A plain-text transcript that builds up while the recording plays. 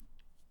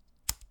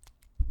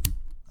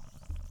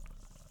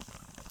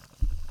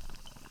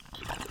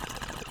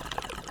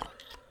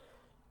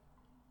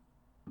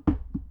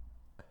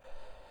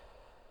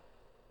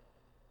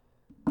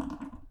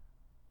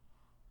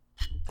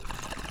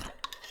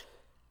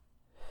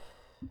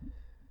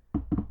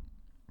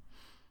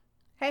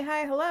Hey,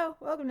 hi, hello.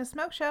 Welcome to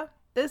Smoke Show.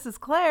 This is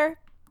Claire.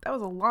 That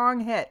was a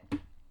long hit.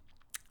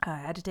 I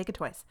had to take it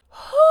twice.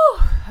 Whew.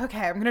 Okay,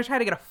 I'm going to try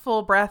to get a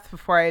full breath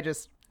before I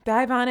just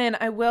dive on in.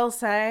 I will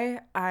say,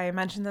 I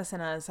mentioned this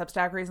in a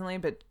Substack recently,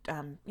 but,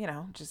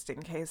 just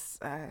in case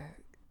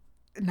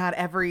not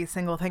every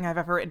single thing I've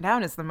ever written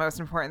down is the most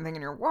important thing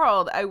in your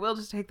world, I will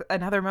just take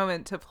another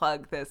moment to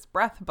plug this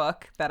breath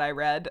book that I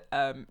read.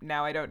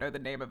 Now I don't know the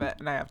name of it,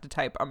 and I have to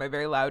type on my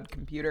very loud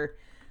computer.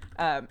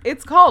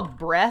 It's called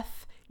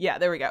Breath. Yeah,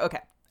 there we go.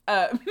 Okay.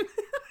 I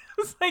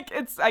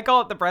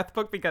call it the Breath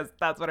book because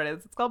that's what it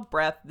is. It's called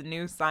Breath, The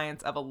New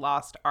Science of a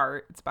Lost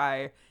Art. It's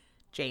by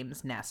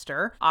James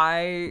Nestor.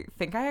 I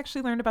think I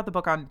actually learned about the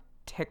book on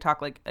TikTok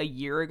like a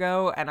year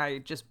ago, and I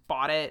just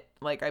bought it.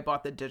 Like, I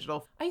bought the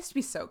digital. I used to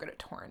be so good at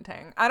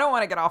torrenting. I don't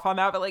want to get off on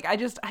that, but I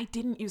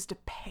didn't used to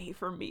pay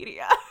for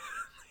media.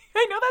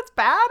 I know that's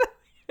bad.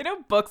 I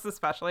know books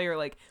especially are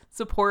like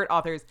support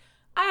authors.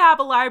 I have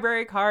a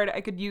library card.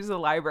 I could use a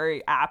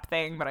library app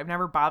thing, but I've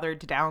never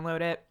bothered to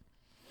download it.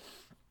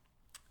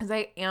 Because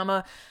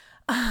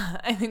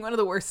I think one of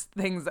the worst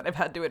things that I've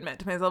had to admit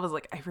to myself is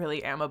like, I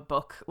really am a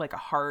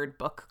hard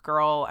book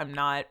girl. I'm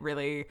not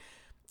really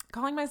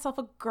calling myself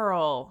a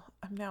girl.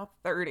 I'm now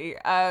 30.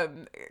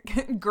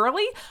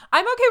 Girly?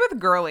 I'm okay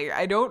with girly.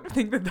 I don't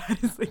think that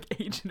is like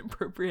age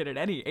inappropriate at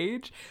any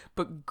age,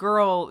 but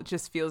girl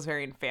just feels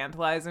very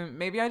infantilizing.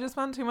 Maybe I just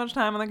spent too much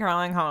time on the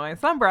curling hallway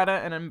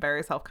subreddit and I'm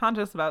very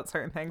self-conscious about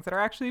certain things that are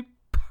actually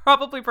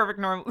probably perfect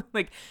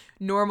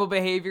normal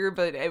behavior,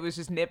 but it was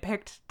just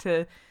nitpicked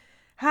to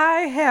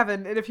high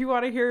heaven. And if you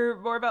want to hear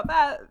more about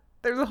that,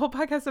 there's a whole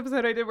podcast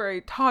episode I did where I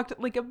talked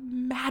like a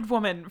mad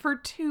woman for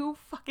 2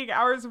 fucking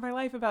hours of my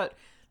life about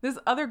this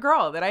other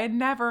girl that I had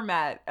never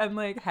met. And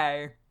like,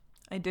 hey,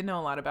 I did know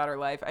a lot about her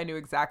life. I knew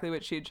exactly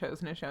what she had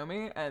chosen to show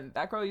me. And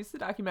that girl used to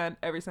document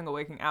every single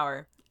waking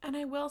hour. And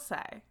I will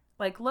say,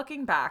 like,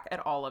 looking back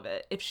at all of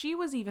it, if she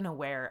was even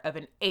aware of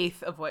an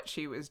eighth of what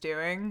she was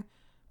doing,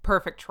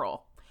 perfect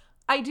troll.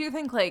 I do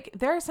think, like,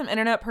 there are some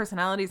internet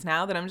personalities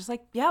now that I'm just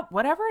like, yep,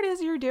 whatever it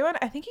is you're doing,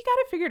 I think you got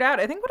it figured out.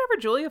 I think whatever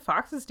Julia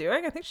Fox is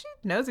doing, I think she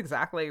knows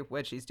exactly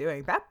what she's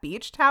doing. That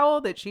beach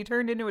towel that she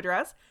turned into a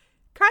dress,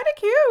 kind of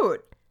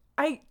cute.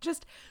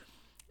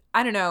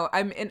 I don't know.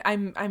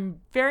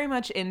 I'm very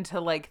much into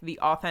like the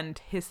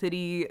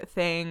authenticity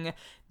thing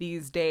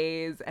these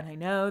days, and I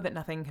know that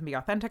nothing can be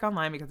authentic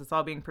online because it's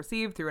all being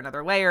perceived through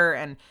another layer,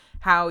 and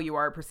how you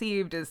are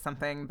perceived is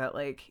something that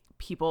like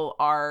people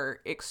are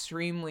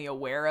extremely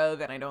aware of,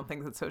 and I don't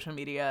think that social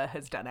media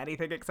has done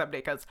anything except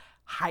make us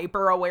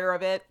hyper aware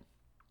of it.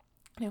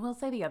 And I will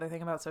say the other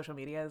thing about social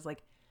media is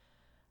like,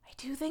 I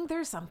do think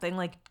there's something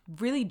like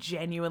really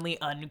genuinely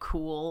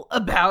uncool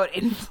about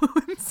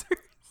influencers.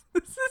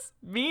 This is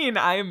mean.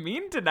 I am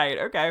mean tonight.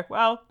 Okay,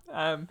 well,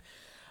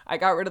 I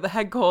got rid of the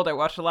head cold. I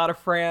watched a lot of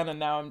Fran, and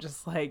now I'm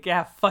just like,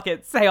 yeah, fuck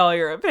it. Say all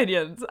your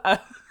opinions.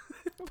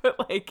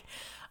 But like,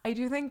 I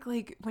do think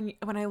like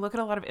when I look at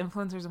a lot of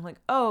influencers, I'm like,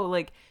 oh,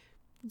 like,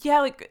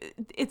 yeah, like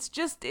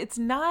it's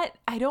not,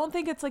 I don't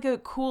think it's like a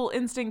cool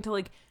instinct to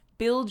like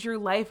build your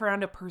life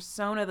around a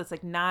persona that's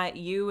like not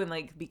you and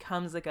like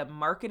becomes like a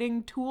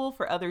marketing tool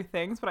for other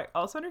things. But I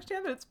also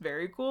understand that it's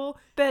very cool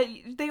that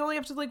they only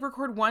have to like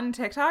record one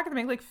TikTok and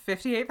make like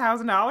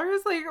 $58,000.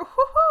 Like,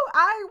 whoo-hoo,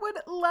 I would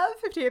love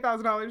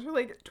 $58,000 for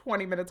like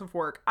 20 minutes of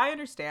work. I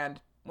understand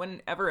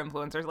whenever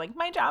influencers like,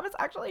 my job is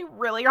actually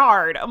really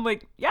hard. I'm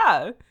like,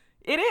 yeah,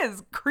 it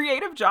is.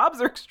 Creative jobs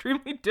are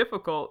extremely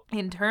difficult.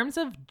 In terms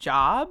of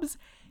jobs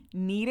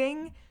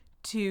needing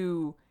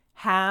to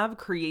have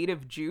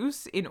creative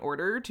juice in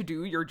order to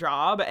do your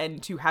job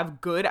and to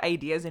have good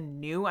ideas and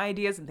new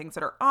ideas and things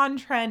that are on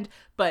trend,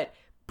 but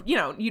you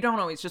know, you don't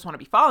always just want to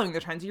be following the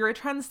trends. You're a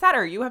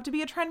trendsetter. You have to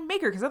be a trend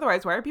maker, because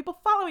otherwise why are people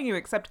following you?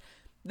 Except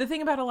the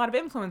thing about a lot of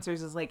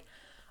influencers is like,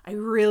 I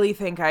really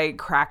think I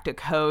cracked a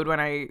code when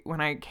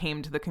I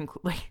came to the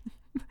conclusion.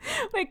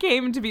 I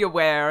came to be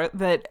aware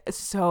that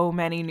so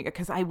many,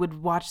 because I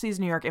would watch these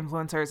New York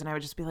influencers and I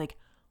would just be like,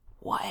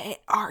 what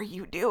are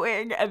you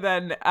doing? And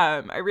then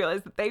I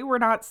realized that they were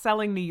not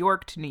selling New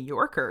York to New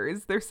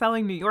Yorkers. They're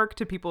selling New York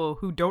to people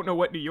who don't know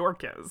what New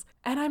York is.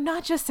 And I'm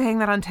not just saying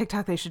that on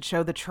TikTok they should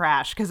show the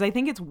trash, because I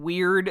think it's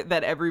weird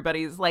that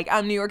everybody's like,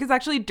 New York is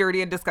actually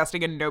dirty and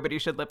disgusting and nobody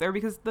should live there,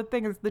 because the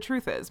thing is, the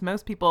truth is,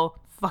 most people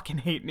fucking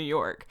hate New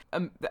York.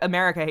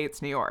 America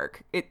hates New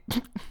York.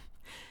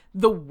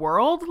 The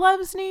world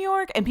loves New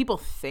York, and people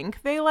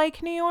think they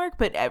like New York,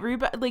 but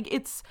everybody, like,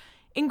 it's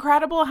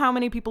incredible how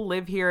many people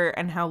live here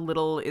and how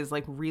little is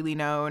like really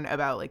known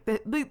about like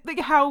the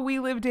how we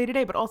live day to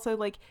day. But also,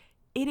 like,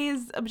 it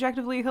is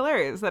objectively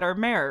hilarious that our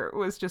mayor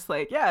was just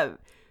like, yeah,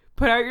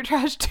 put out your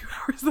trash 2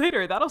 hours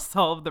later. That'll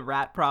solve the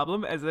rat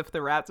problem, as if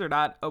the rats are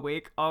not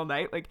awake all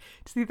night. Like,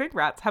 do you think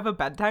rats have a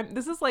bedtime?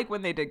 This is like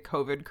when they did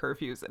COVID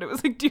curfews, and it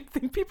was like, do you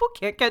think people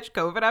can't catch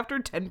COVID after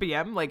 10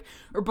 p.m. like,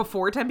 or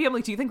before 10 p.m.?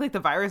 Like, do you think like the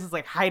virus is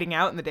like hiding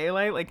out in the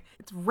daylight? Like,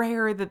 it's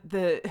rare that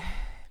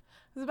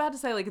I was about to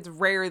say, like, it's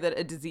rare that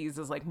a disease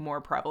is, like,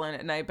 more prevalent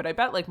at night, but I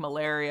bet, like,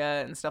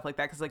 malaria and stuff like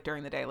that, because, like,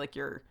 during the day, like,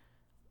 you're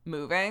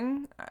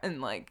moving.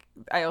 And like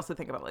I also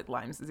think about like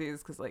Lyme's disease,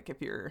 because like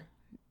if your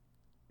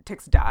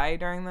ticks die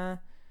during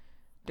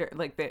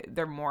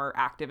they're more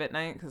active at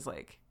night, because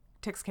like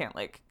ticks can't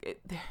like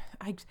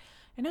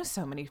I know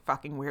so many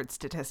fucking weird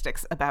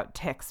statistics about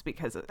ticks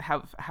because of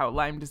how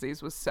Lyme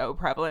disease was so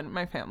prevalent in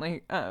my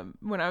family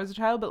when I was a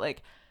child, but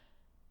like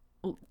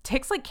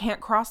ticks like can't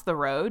cross the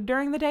road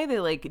during the day. They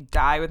like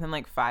die within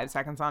like 5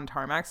 seconds on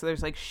tarmac. So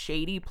there's like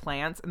shady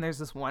plants, and there's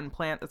this one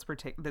plant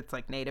that's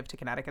like native to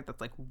Connecticut that's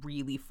like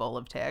really full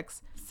of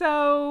ticks.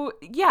 So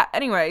yeah,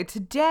 anyway,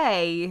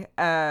 today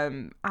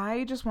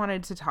I just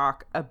wanted to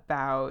talk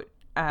about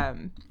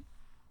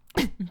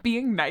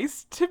being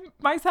nice to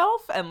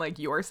myself and like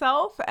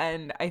yourself.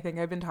 And I think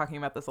I've been talking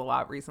about this a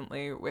lot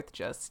recently with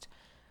just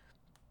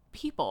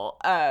people,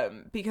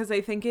 because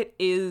I think it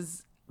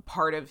is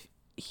part of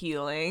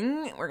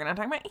healing. We're gonna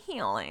talk about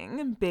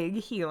healing, big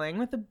healing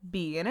with a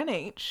B and an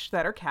H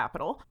that are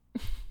capital.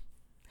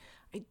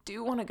 I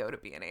do want to go to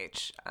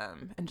B&H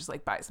and just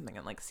like buy something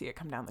and like see it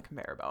come down the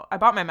conveyor belt. I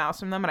bought my mouse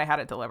from them and I had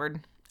it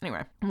delivered.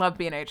 Anyway, love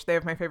B&H. They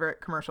have my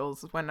favorite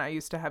commercials when I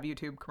used to have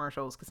YouTube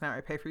commercials, because now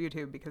I pay for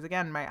YouTube because,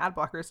 again, my ad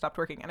blocker stopped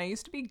working. And I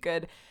used to be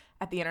good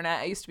at the internet.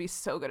 I used to be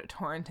so good at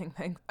torrenting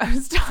things. I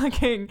was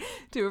talking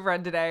to a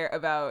friend today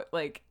about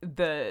like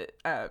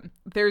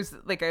there's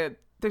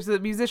a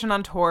musician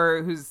on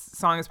tour whose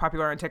song is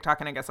popular on TikTok,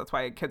 and I guess that's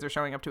why kids are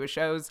showing up to his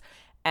shows.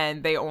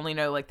 And they only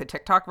know like the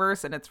TikTok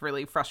verse, and it's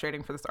really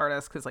frustrating for this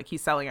artist because like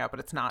he's selling out,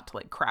 but it's not to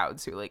like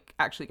crowds who like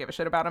actually give a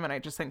shit about him. And I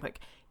just think like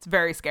it's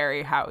very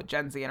scary how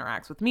Gen Z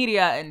interacts with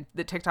media, and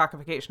the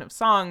TikTokification of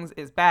songs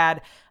is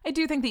bad. I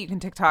do think that you can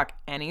TikTok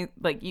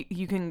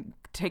you can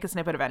take a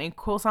snippet of any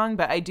cool song,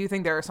 but I do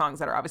think there are songs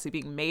that are obviously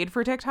being made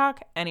for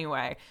TikTok.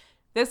 Anyway,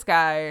 this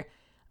guy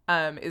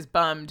is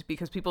bummed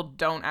because people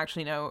don't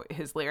actually know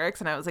his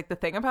lyrics. And I was like, the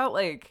thing about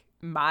like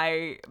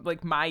my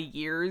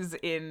years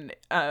in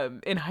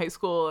high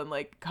school and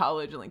like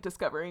college and like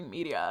discovering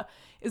media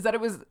is that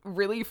it was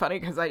really funny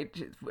because I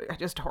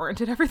just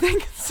torrented everything.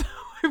 So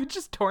I would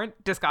just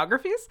torrent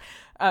discographies.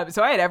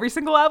 So I had every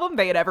single album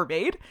they had ever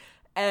made.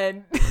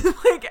 And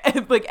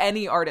like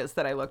any artist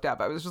that I looked up,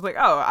 I was just like,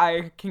 oh,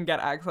 I can get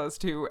access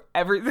to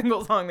every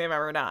single song they've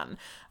ever done.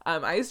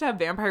 I used to have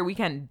Vampire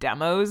Weekend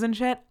demos and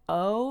shit.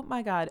 Oh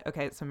my God.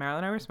 Okay, so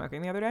Marilyn and I were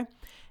smoking the other day,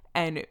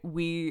 and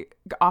we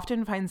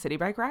often find city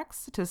bike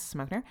racks to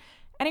smoke near.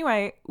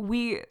 Anyway,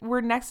 we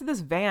were next to this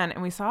van,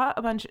 and we saw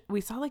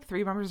like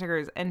 3 bumper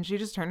stickers, and she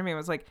just turned to me and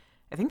was like,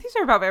 I think these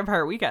are about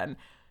Vampire Weekend.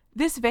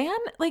 This van,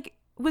 like,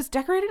 was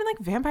decorated in like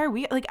Vampire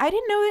Weekend. Like, I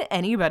didn't know that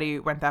anybody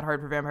went that hard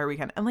for Vampire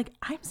Weekend. And like,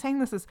 I'm saying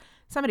this as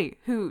somebody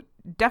who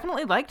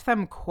definitely liked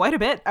them quite a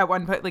bit at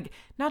one point. Like,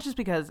 not just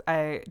because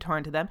I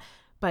torrented them,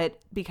 but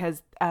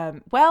because,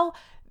 I'm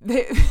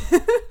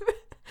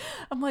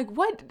like,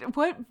 what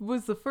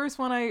was the first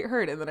one I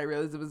heard? And then I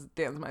realized it was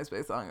Dan's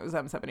MySpace song. It was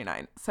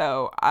M79.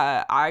 So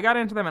I got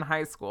into them in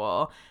high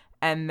school.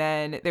 And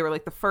then they were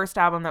like the first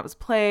album that was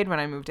played when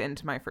I moved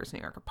into my first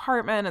New York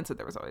apartment. And so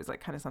there was always like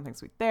kind of something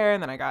sweet there.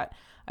 And then I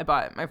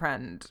bought my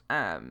friend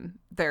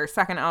their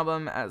second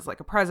album as like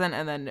a present.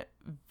 And then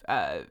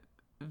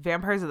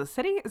Vampires of the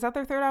City, is that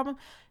their third album?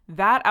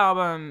 That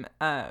album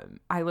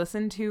I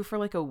listened to for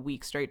like a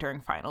week straight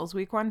during finals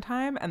week one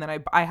time. And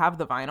then I have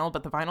the vinyl,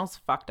 but the vinyl's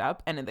fucked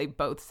up and they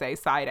both say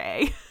side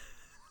A.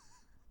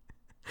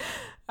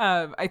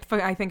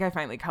 I think I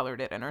finally colored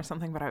it in or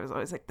something, but I was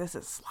always like, this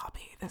is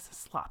sloppy.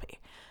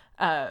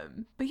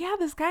 But yeah,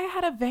 this guy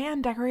had a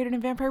van decorated in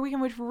Vampire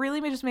Weekend, which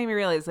really just made me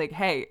realize like,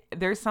 hey,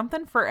 there's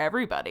something for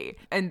everybody.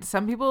 And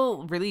some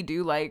people really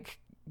do like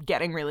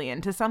getting really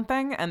into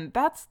something, and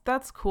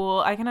that's cool.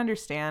 I can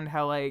understand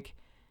how, like,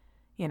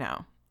 you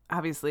know,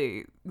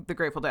 obviously the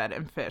Grateful Dead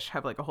and Fish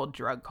have like a whole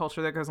drug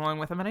culture that goes along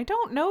with them, and I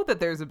don't know that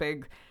there's a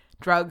big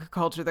drug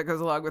culture that goes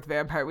along with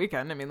Vampire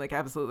Weekend. I mean, like,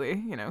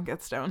 absolutely, you know,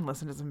 get stoned,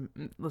 listen to some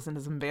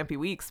Vampy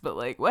Weeks, but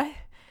like, what?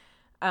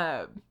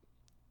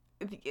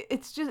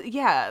 It's just,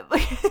 yeah.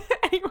 Like,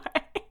 anyway,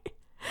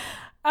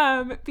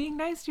 being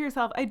nice to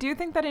yourself. I do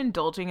think that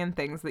indulging in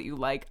things that you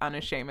like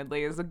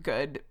unashamedly is a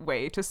good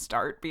way to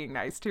start being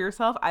nice to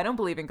yourself. I don't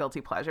believe in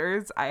guilty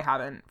pleasures. I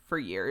haven't for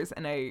years.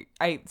 And I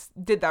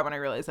did that when I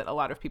realized that a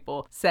lot of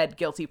people said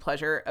guilty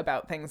pleasure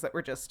about things that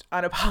were just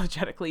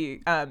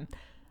unapologetically,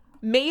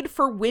 made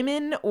for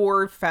women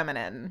or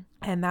feminine.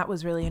 And that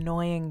was really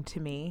annoying to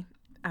me,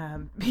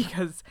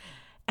 because,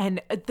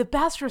 and the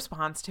best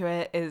response to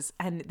it is,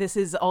 and this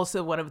is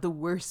also one of the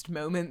worst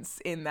moments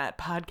in that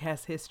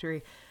podcast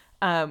history,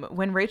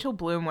 when Rachel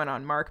Bloom went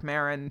on Mark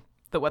Maron,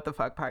 the What the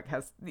Fuck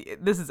podcast.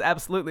 This is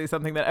absolutely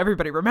something that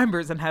everybody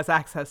remembers and has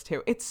access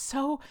to. It's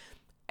so...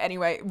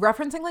 Anyway,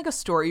 referencing like a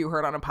story you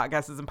heard on a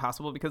podcast is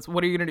impossible, because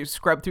what are you going to do?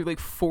 Scrub through like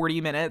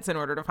 40 minutes in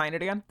order to find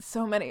it again?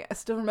 So many. I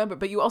still remember.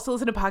 But you also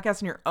listen to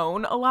podcasts on your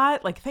own a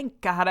lot. Like, thank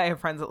God I have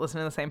friends that listen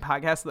to the same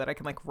podcast so that I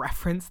can like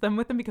reference them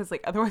with them, because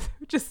like otherwise I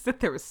would just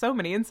sit there with so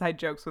many inside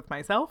jokes with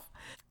myself.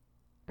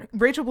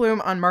 Rachel Bloom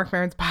on Mark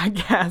Maron's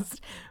podcast,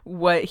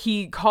 what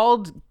he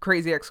called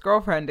Crazy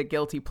Ex-Girlfriend a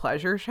guilty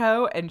pleasure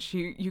show, and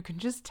you can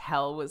just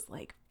tell was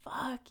like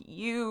fuck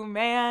you,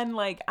 man.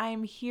 Like,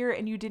 I'm here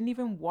and you didn't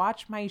even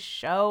watch my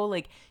show.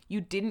 Like,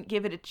 you didn't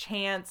give it a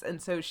chance.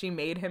 And so she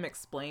made him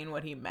explain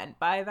what he meant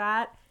by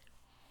that.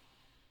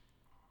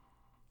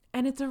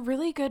 And it's a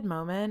really good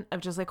moment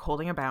of just like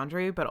holding a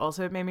boundary, but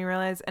also it made me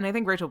realize, and I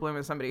think Rachel Bloom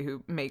is somebody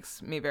who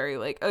makes me very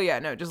like, oh yeah,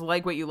 no, just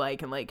like what you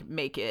like and like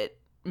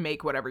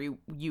make whatever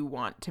you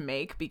want to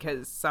make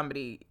because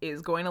somebody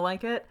is going to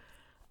like it.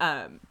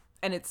 And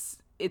it's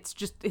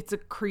a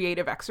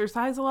creative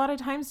exercise a lot of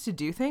times to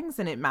do things,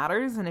 and it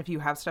matters. And if you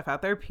have stuff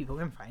out there, people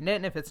can find it.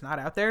 And if it's not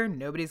out there,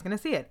 nobody's going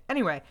to see it.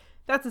 Anyway,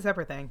 that's a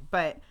separate thing.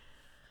 But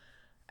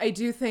I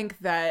do think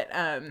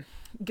that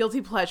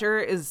guilty pleasure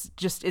is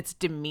just, it's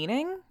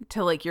demeaning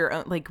to like your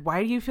own, like,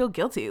 why do you feel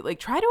guilty? Like,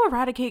 try to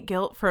eradicate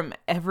guilt from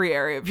every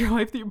area of your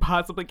life that you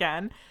possibly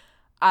can.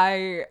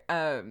 I,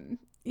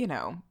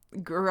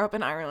 grew up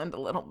in Ireland a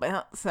little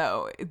bit,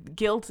 so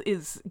guilt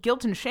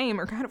and shame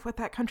are kind of what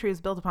that country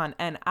is built upon.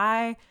 And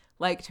I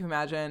like to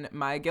imagine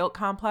my guilt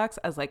complex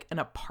as like an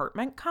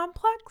apartment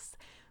complex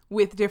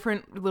with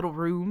different little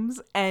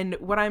rooms. And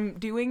what I'm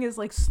doing is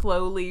like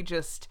slowly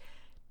just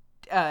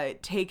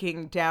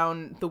taking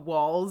down the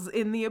walls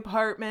in the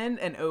apartment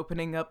and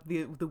opening up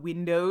the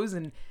windows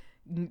and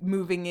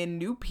moving in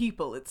new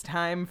people. It's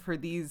time for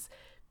these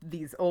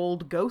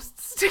old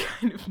ghosts to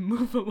kind of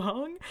move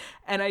along,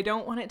 and I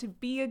don't want it to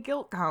be a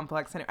guilt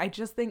complex. And I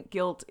just think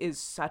guilt is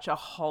such a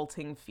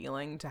halting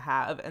feeling to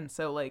have. And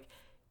so like,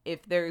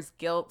 if there's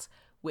guilt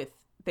with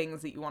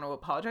things that you want to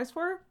apologize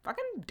for,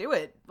 fucking do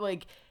it.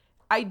 Like,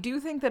 I do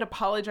think that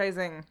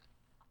apologizing,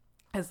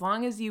 as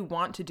long as you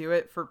want to do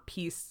it for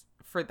peace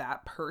for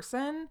that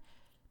person,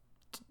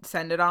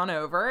 send it on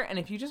over. And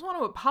if you just want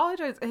to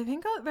apologize, I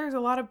think there's a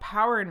lot of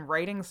power in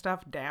writing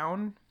stuff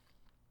down.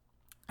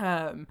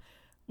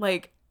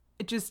 Like,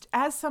 just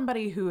as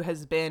somebody who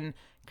has been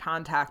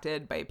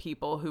contacted by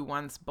people who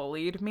once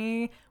bullied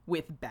me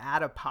with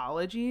bad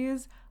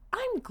apologies,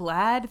 I'm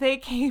glad they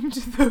came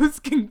to those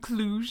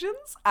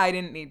conclusions. I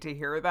didn't need to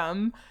hear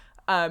them.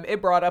 It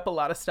brought up a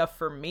lot of stuff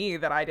for me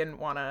that I didn't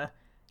want to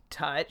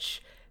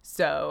touch.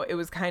 So it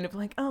was kind of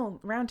like, oh,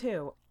 round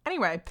two.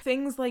 Anyway,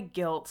 things like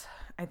guilt,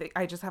 I think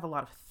I just have a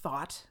lot of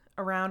thought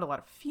around, a lot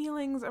of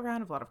feelings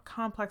around, a lot of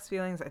complex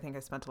feelings. I think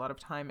I spent a lot of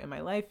time in my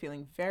life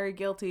feeling very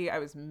guilty. I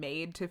was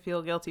made to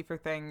feel guilty for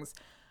things.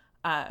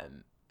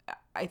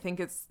 I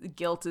think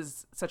guilt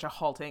is such a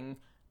halting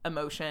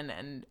emotion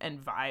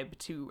and vibe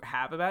to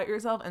have about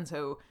yourself. And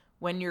so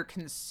when you're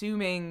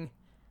consuming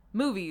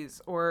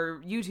movies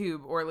or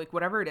YouTube or like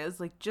whatever it is,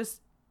 like,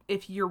 just,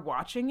 if you're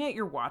watching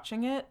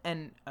it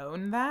and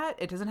own that.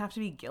 It doesn't have to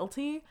be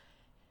guilty.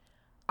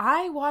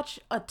 I watch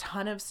a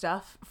ton of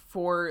stuff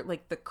for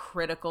like the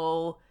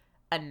critical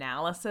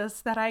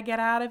analysis that I get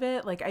out of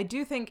it. Like, I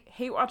do think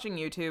hate watching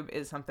YouTube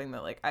is something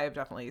that like I have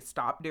definitely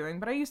stopped doing,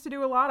 but I used to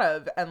do a lot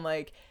of, and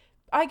like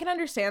I can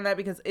understand that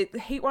because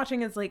hate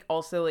watching is like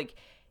also like,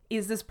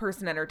 is this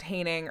person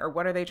entertaining, or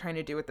what are they trying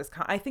to do with this?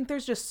 I think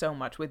there's just so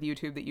much with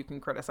YouTube that you can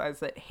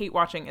criticize that hate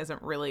watching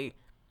isn't really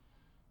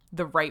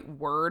the right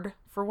word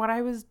for what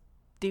I was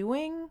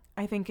doing.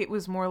 I think it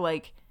was more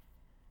like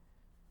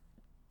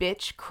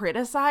bitch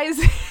criticize,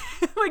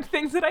 like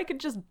things that I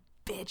could just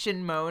bitch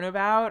and moan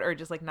about or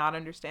just like not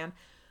understand.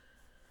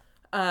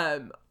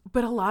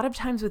 But a lot of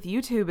times with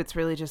YouTube, it's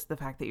really just the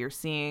fact that you're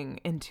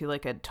seeing into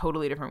like a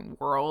totally different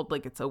world.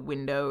 Like, it's a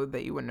window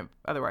that you wouldn't have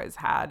otherwise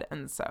had.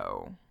 And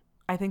so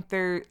I think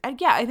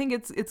I think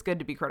it's good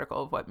to be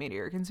critical of what media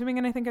you're consuming.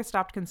 And I think I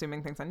stopped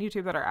consuming things on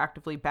YouTube that are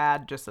actively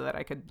bad just so that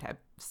I could have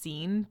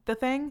seen the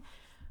thing.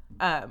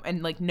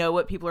 And like know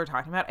what people are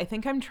talking about. I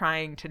think I'm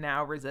trying to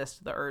now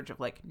resist the urge of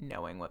like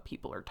knowing what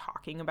people are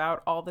talking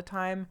about all the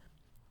time.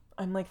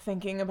 I'm like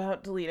thinking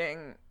about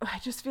deleting. I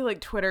just feel like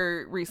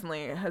Twitter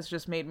recently has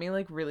just made me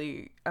like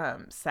really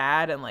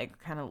sad and like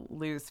kind of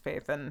lose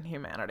faith in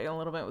humanity a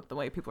little bit with the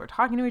way people are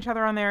talking to each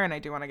other on there. And I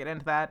do want to get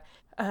into that.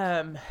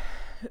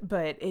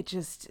 But it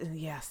just,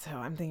 yeah, so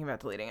I'm thinking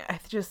about deleting it.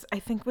 I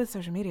think with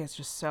social media, it's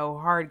just so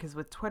hard because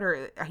with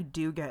Twitter, I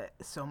do get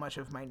so much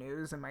of my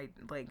news and my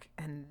like,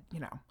 and you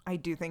know, I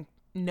do think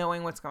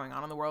knowing what's going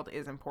on in the world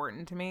is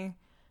important to me.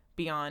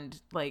 Beyond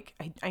like,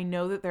 I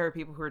know that there are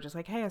people who are just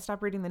like, hey, I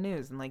stopped reading the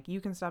news, and like, you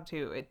can stop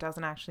too. It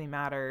doesn't actually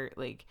matter.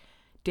 Like,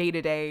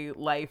 day-to-day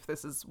life,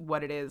 this is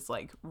what it is.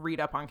 Like, read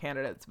up on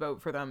candidates, vote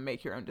for them,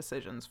 make your own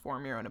decisions,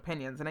 form your own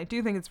opinions. And I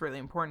do think it's really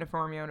important to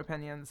form your own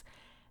opinions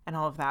and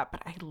all of that,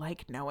 but I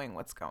like knowing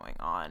what's going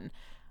on.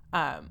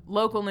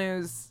 Local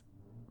news,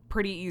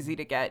 pretty easy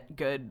to get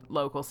good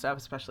local stuff,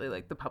 especially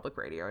like the public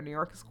radio in New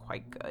York is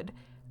quite good.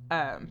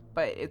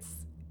 But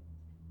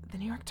the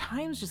New York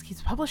Times just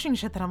keeps publishing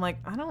shit that I'm like,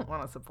 I don't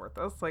want to support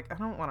this. Like, I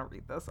don't want to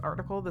read this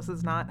article. This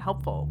is not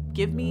helpful.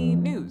 Give me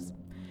news.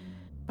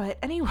 But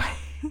anyway,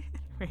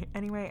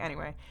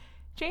 anyway,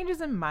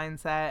 changes in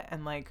mindset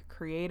and like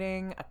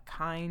creating a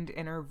kind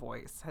inner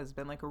voice has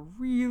been like a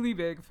really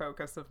big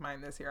focus of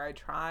mine this year. I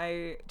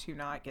try to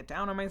not get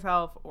down on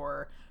myself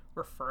or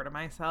refer to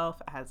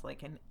myself as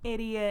like an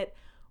idiot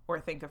or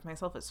think of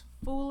myself as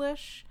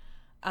foolish.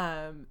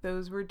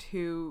 Those were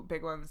two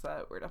big ones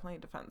that were definitely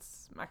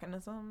defense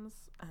mechanisms,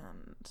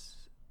 and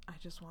I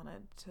just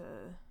wanted to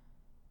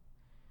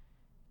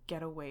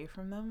get away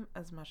from them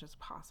as much as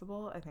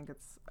possible. I think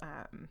it's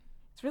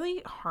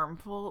really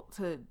harmful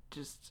to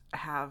just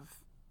have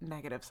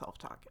negative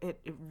self-talk. It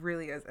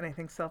really is. And I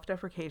think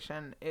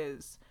self-deprecation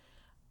is,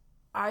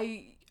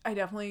 I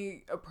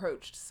definitely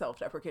approached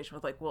self-deprecation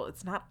with like, well,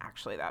 it's not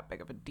actually that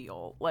big of a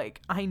deal.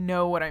 Like, I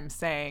know what I'm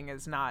saying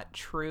is not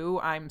true.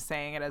 I'm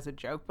saying it as a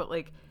joke, but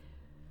like,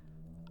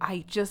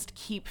 I just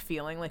keep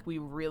feeling like we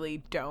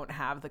really don't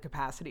have the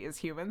capacity as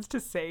humans to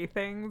say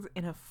things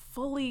in a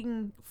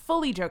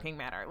fully joking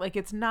manner. Like,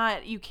 it's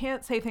not, you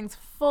can't say things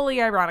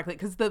fully ironically,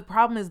 because the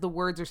problem is the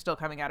words are still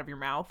coming out of your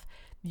mouth.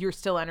 You're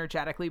still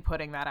energetically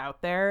putting that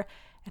out there.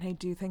 And I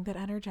do think that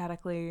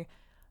energetically,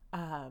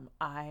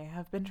 I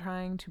have been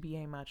trying to be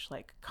a much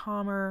like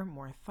calmer,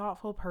 more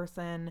thoughtful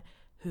person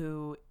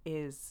who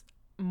is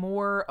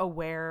more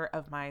aware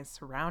of my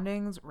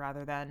surroundings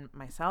rather than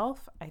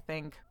myself. I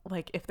think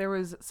like if there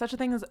was such a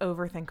thing as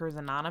Overthinkers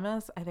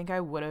Anonymous, I think I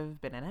would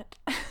have been in it.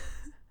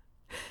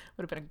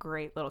 Would have been a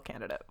great little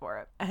candidate for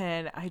it.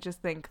 And I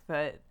just think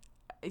that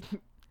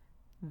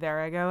there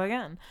I go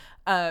again.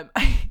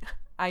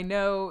 I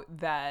know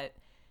that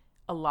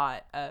a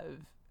lot of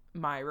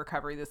my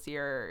recovery this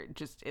year,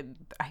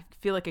 I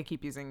feel like I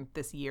keep using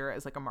this year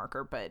as like a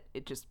marker, but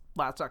it just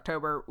last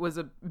October was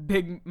a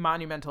big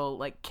monumental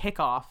like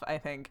kickoff, I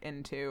think,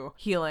 into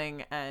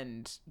healing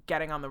and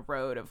getting on the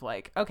road of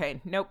like,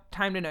 okay, nope,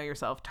 time to know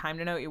yourself, time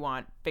to know what you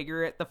want,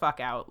 figure it the fuck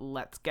out,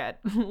 let's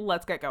get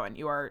going.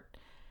 You are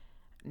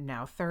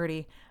now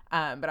 30.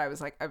 But I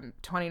was like, I'm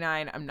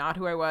 29. I'm not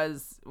who I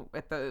was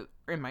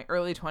in my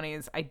early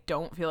 20s. I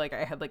don't feel like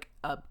I had like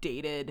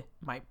updated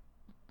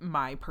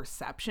my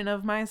perception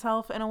of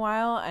myself in a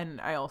while. And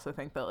I also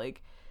think that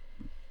like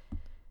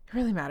it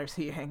really matters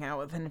who you hang out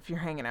with, and if you're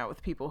hanging out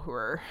with people who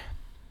are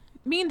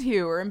mean to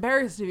you or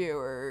embarrassed of you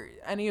or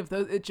any of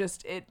those,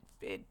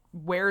 it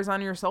wears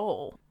on your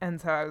soul. And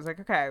so I was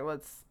like, okay,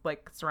 let's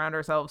like surround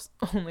ourselves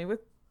only with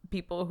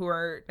people who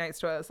are nice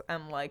to us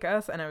and like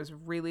us. And I was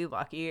really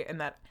lucky in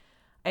that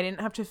I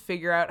didn't have to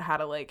figure out how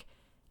to like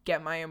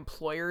get my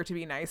employer to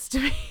be nice to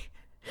me.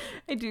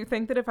 I do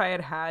think that if I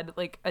had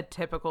like a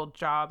typical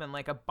job and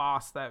like a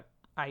boss that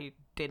I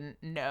didn't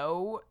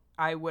know,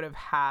 I would have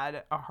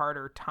had a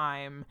harder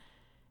time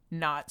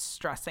not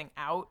stressing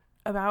out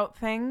about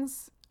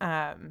things.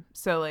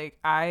 So like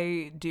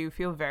I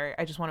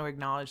just want to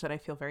acknowledge that I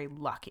feel very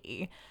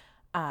lucky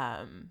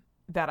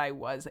that I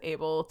was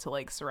able to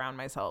like surround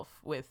myself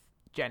with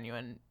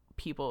genuine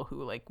people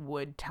who like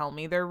would tell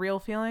me their real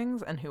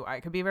feelings and who I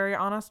could be very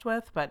honest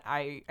with. But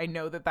I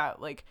know that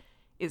like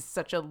is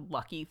such a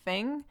lucky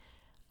thing.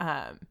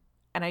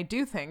 And I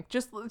do think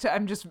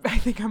I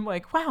think I'm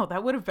like, wow,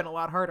 that would have been a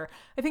lot harder.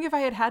 I think if I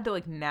had to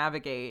like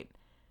navigate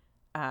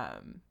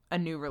a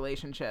new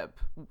relationship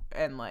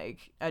and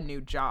like a new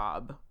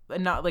job,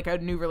 and not like a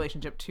new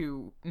relationship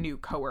to new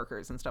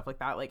coworkers and stuff like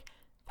that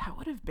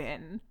would have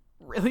been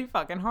really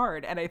fucking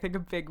hard. And I think a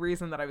big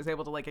reason that I was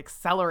able to like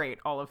accelerate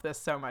all of this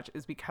so much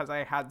is because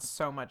I had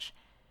so much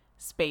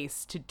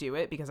space to do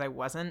it, because I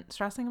wasn't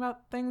stressing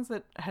about things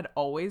that had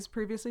always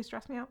previously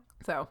stressed me out.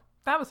 So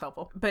that was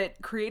helpful. But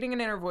creating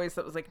an inner voice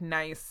that was like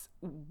nice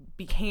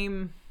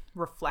became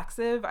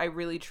reflexive. I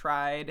really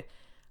tried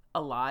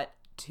a lot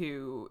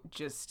to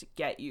just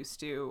get used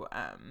to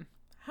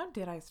how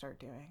did I start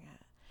doing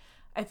it?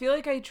 I feel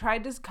like I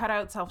tried to cut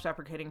out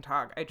self-deprecating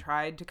talk. I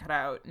tried to cut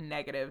out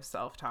negative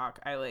self-talk.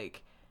 I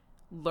like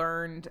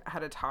learned how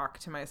to talk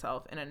to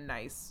myself in a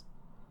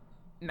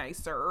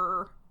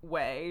nicer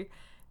way.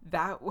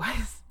 That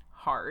was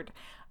hard.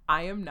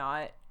 I'm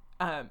not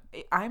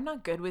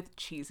good with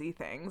cheesy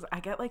things. I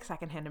get like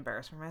secondhand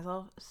embarrassed for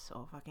myself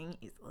so fucking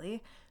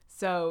easily.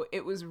 So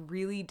it was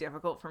really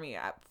difficult for me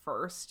at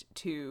first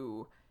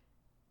to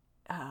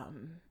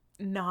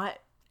not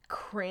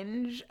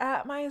cringe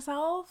at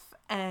myself,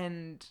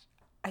 and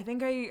I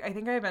think I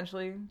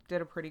eventually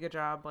did a pretty good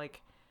job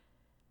like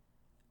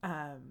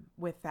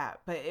with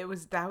that, but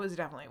that was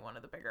definitely one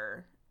of the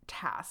bigger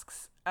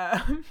tasks.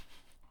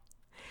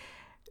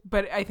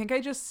 But I think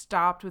I just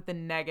stopped with the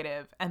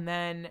negative. And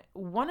then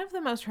one of the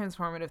most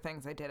transformative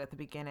things I did at the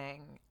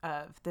beginning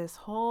of this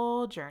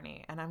whole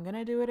journey, and I'm going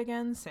to do it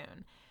again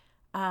soon.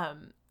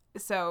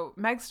 So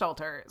Meg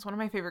Stalter is one of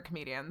my favorite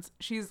comedians.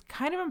 She's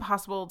kind of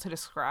impossible to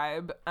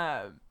describe,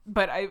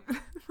 but I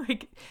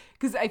like,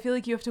 because I feel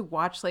like you have to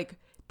watch like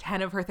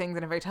 10 of her things,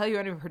 and if I tell you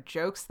any of her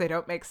jokes, they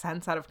don't make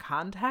sense out of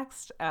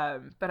context.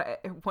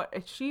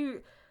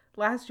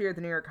 Last year at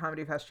the New York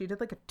Comedy Fest, she did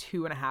like a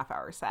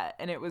 2.5-hour set,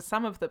 and it was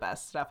some of the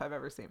best stuff I've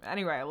ever seen.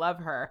 Anyway, I love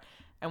her.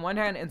 And one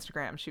day on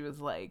Instagram, she was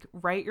like,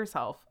 write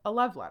yourself a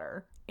love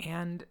letter.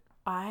 And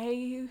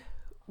I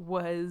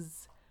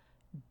was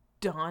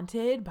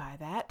daunted by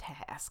that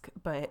task,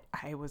 but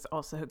I was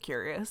also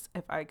curious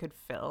if I could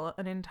fill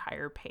an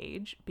entire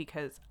page,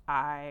 because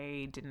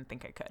I didn't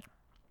think I could.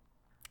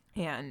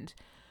 And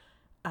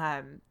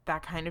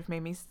that kind of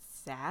made me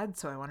sad,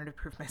 so I wanted to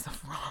prove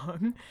myself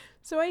wrong.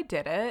 So I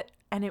did it,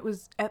 and it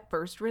was at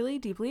first really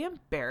deeply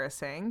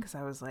embarrassing because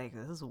I was like,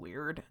 this is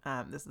weird.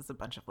 This is a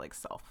bunch of like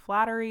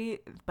self-flattery,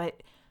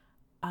 but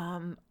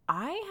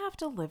I have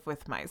to live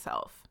with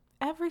myself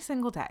every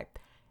single day.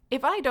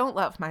 If I don't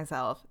love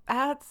myself,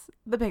 that's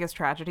the biggest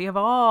tragedy of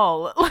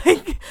all.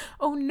 Like,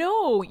 oh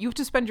no, you have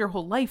to spend your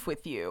whole life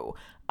with you.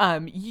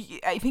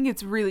 I think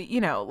it's really,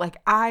 like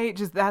I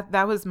just,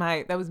 that was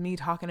me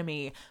talking to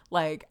me.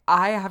 Like,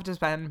 I have to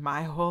spend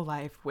my whole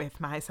life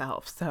with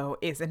myself. So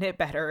isn't it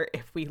better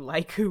if we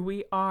like who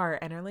we are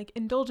and are like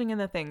indulging in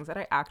the things that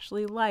I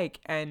actually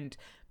like and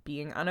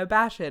being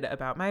unabashed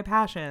about my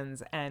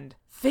passions and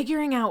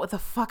figuring out what the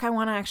fuck I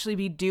want to actually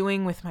be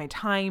doing with my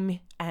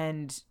time.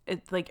 And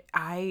it's like,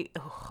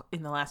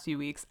 in the last few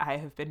weeks, I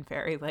have been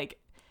very like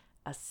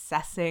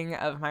assessing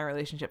of my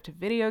relationship to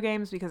video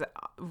games, because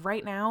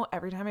right now,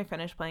 every time I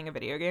finish playing a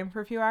video game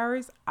for a few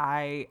hours,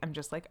 I am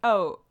just like,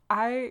 oh,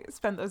 I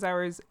spent those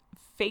hours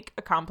fake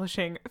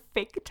accomplishing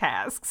fake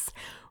tasks.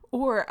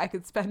 Or I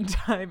could spend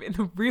time in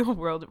the real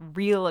world,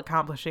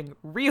 accomplishing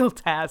real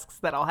tasks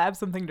that I'll have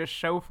something to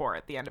show for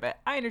at the end of it.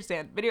 I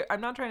understand.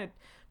 I'm not trying to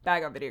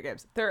bag on video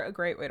games. They're a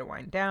great way to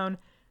wind down,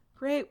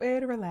 great way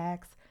to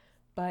relax.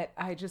 But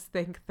I just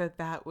think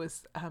that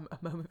was a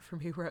moment for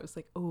me where I was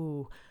like,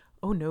 oh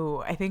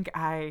no, I think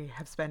I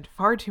have spent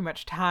far too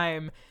much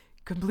time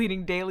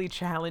completing daily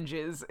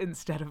challenges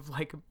instead of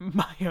like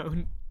my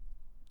own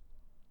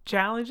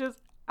challenges.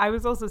 I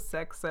was also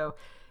sick, so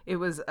it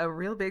was a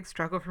real big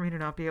struggle for me to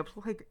not be able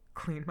to like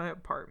clean my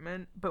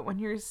apartment. But when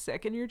you're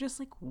sick and you're just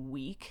like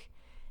weak,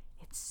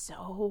 it's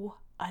so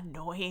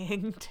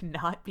annoying to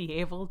not be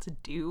able to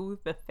do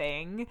the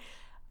thing.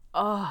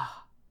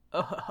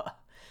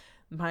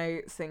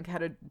 My sink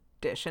had a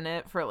dish in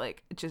it for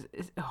like, just,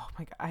 oh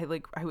my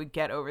God. I would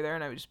get over there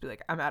and I would just be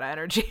like, I'm out of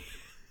energy.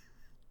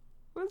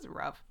 It was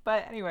rough.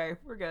 But anyway,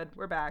 we're good.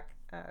 We're back.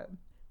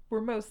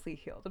 We're mostly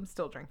healed. I'm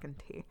still drinking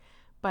tea.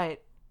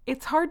 But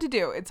it's hard to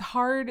do. It's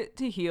hard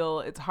to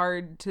heal. It's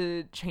hard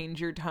to change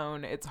your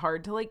tone. It's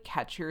hard to like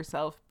catch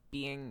yourself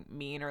being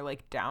mean or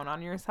like down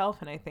on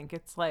yourself. And I think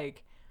it's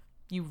like,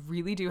 you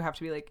really do have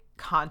to be like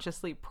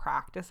consciously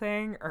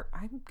practicing, or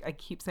I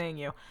keep saying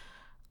you.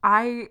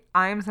 I'm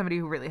somebody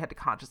who really had to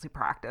consciously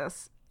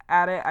practice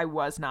at it. I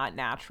was not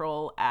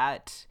natural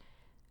at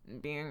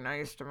being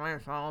nice to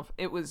myself.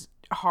 It was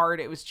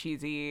hard. It was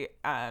cheesy.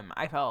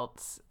 I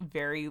felt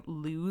very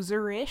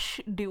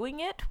loserish doing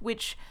it,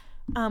 which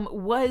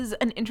was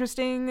an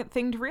interesting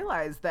thing to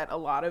realize, that a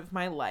lot of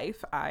my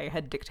life I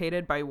had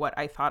dictated by what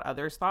I thought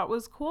others thought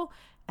was cool.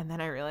 And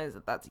then I realized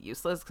that that's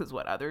useless, because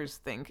what others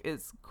think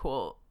is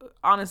cool,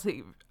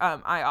 honestly,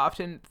 I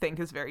often think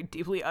is very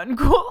deeply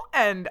uncool,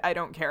 and I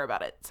don't care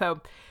about it.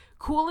 So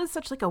cool is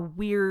such like a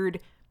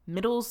weird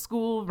middle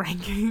school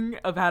ranking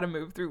of how to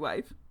move through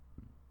life.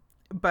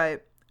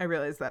 But I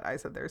realized that I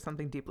said there's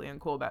something deeply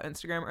uncool about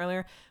Instagram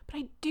earlier. But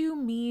I do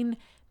mean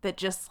that,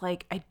 just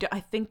like, I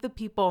think the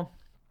people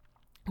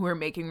who are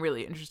making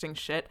really interesting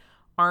shit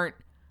aren't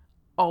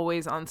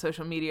always on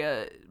social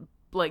media,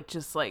 like,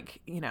 just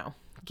like,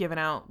 giving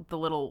out the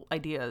little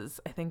ideas.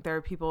 I think there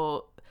are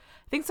people,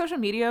 I think social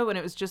media, when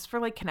it was just for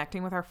like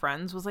connecting with our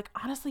friends, was like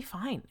honestly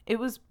fine. It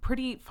was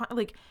pretty fun.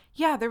 Like,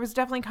 yeah, there was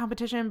definitely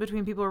competition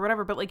between people or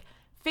whatever, but like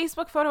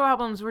Facebook photo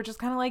albums were just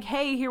kind of like,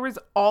 hey, here was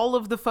all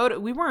of the photo.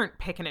 We weren't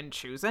picking and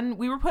choosing.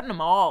 We were putting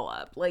them all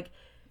up. Like,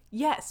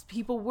 yes,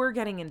 people were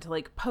getting into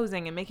like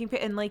posing and making,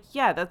 and like,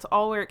 yeah, that's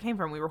all where it came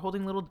from. We were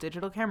holding little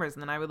digital cameras,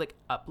 and then I would like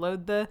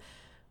upload the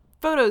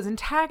photos and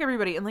tag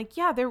everybody. And like,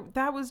 yeah,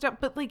 that was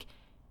dope. But like,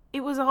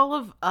 it was all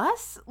of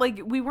us.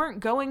 Like, we weren't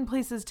going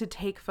places to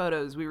take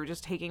photos. We were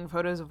just taking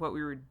photos of what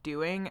we were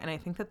doing. And I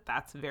think that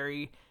that's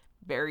very,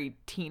 very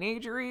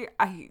teenagery.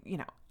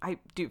 I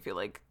do feel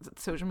like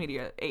social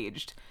media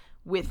aged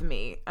with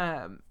me.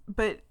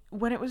 But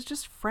when it was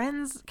just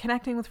friends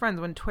connecting with friends,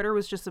 when Twitter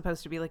was just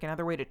supposed to be like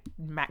another way to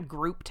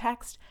group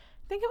text,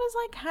 I think it was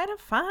like kind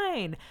of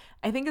fine.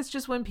 I think it's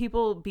just when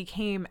people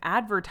became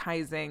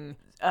advertising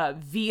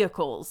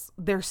vehicles,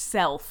 their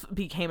self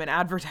became an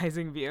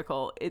advertising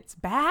vehicle. It's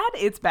bad.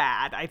 It's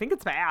bad. I think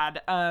it's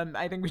bad.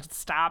 I think we should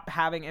stop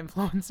having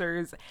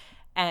influencers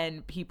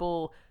and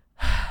people.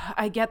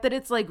 I get that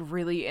it's like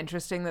really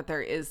interesting that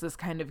there is this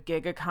kind of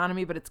gig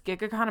economy, but it's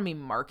gig economy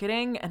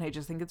marketing. And I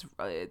just think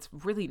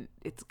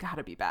it's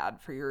gotta be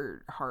bad for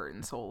your heart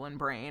and soul and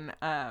brain.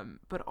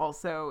 But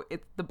also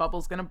the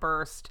bubble's going to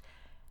burst.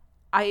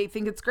 I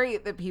think it's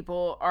great that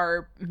people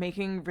are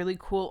making really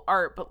cool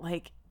art, but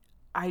like,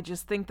 I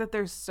just think that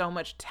there's so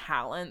much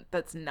talent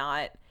that's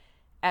not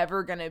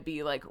ever going to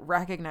be like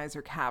recognized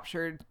or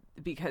captured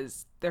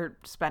because they're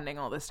spending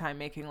all this time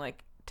making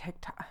like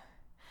TikTok.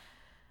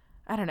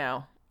 I don't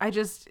know. I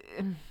just,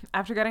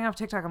 after getting off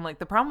TikTok, I'm like,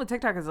 the problem with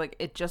TikTok is like,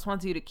 it just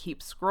wants you to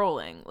keep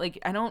scrolling. Like,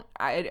 I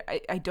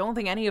don't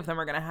think any of them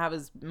are going to have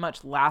as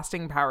much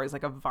lasting power as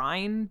like a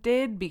Vine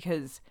did,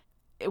 because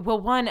well,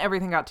 one,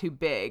 everything got too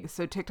big.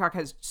 So TikTok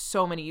has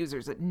so many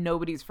users that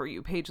nobody's For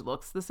You page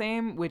looks the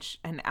same,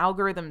 and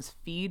algorithms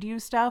feed you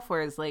stuff.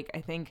 Whereas like,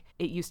 I think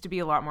it used to be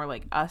a lot more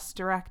like us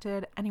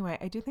directed. Anyway,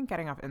 I do think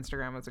getting off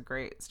Instagram was a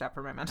great step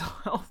for my mental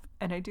health.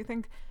 And I do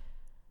think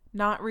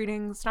not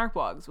reading snark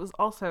blogs was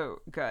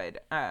also good.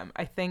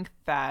 I think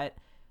that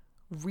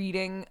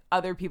reading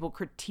other people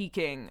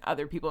critiquing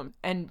other people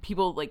and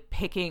people like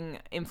picking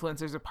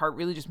influencers apart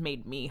really just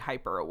made me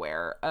hyper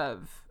aware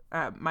of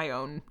my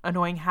own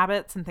annoying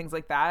habits and things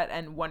like that,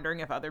 and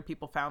wondering if other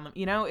people found them.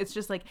 It's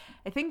just like,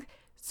 I think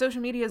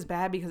social media is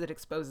bad because it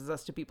exposes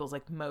us to people's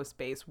like most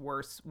base,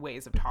 worst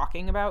ways of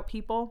talking about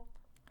people.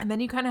 And then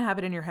you kind of have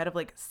it in your head of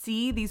like,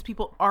 see, these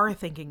people are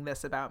thinking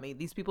this about me.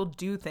 These people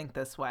do think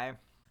this way.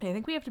 And I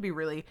think we have to be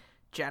really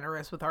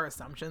generous with our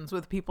assumptions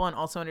with people, and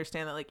also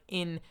understand that like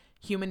in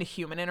human to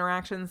human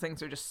interactions,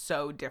 things are just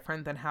so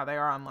different than how they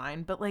are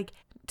online. But like,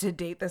 to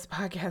date this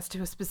podcast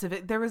to a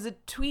specific, there was a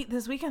tweet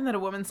this weekend that a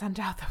woman sent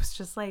out that was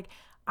just like,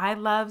 I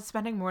love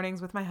spending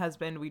mornings with my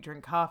husband. We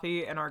drink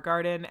coffee in our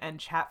garden and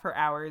chat for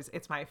hours.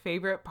 It's my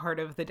favorite part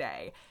of the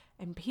day.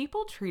 And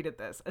people treated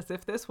this as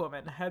if this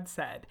woman had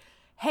said,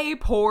 hey,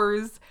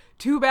 pores,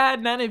 too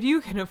bad none of you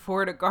can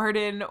afford a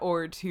garden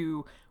or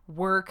to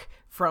work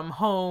from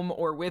home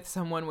or with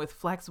someone with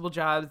flexible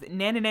jobs.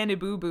 Nana nana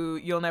boo boo,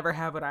 you'll never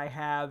have what I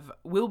have.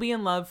 We'll be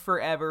in love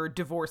forever.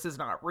 Divorce is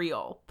not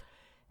real.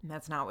 And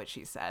that's not what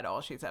she said.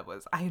 All she said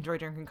was, I enjoy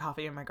drinking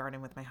coffee in my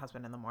garden with my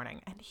husband in the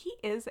morning. And he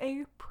is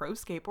a pro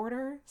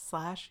skateboarder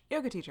 /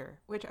 yoga teacher,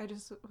 which I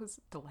just was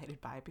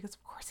delighted by, because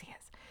of course he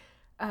is.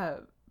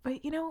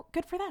 But,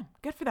 good for them.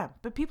 Good for them.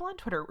 But people on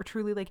Twitter were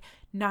truly like,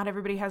 not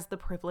everybody has the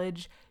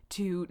privilege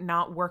to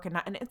not work.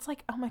 And it's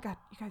like, oh my God,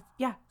 you guys.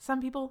 Yeah,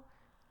 some people.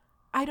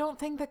 I don't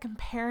think that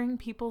comparing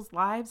people's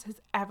lives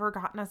has ever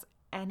gotten us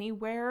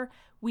anywhere.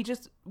 We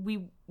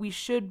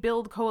should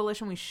build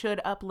coalition. We should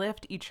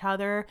uplift each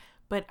other.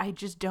 But I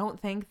just don't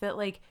think that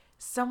like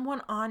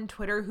someone on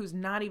Twitter who's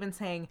not even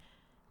saying,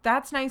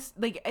 that's nice.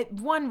 Like,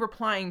 one,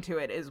 replying to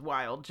it is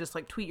wild. Just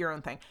like tweet your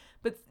own thing.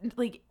 But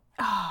like,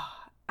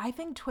 I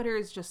think Twitter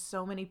is just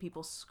so many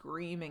people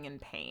screaming in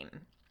pain.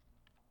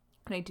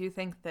 And I do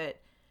think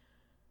that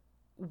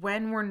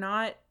when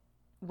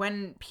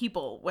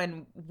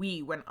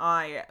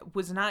I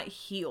was not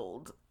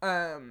healed,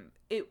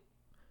 it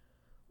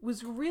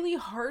was really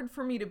hard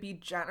for me to be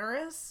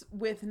generous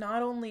with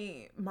not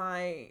only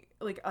my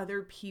like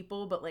other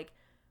people, but like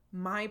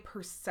my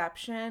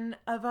perception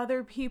of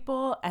other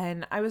people.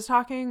 And I was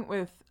talking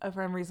with a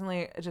friend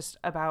recently just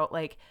about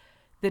like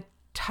the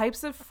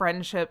types of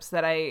friendships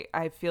that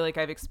I feel like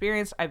I've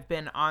experienced. I've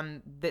been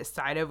on this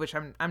side of, which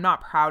I'm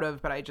not proud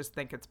of, but I just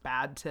think it's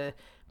bad to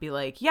be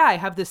like, yeah, I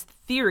have this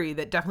theory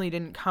that definitely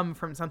didn't come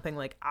from something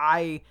like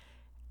I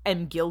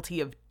am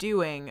guilty of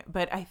doing.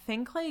 But I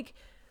think like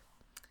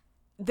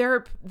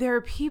there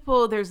are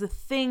people, there's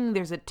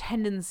a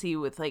tendency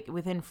with like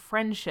within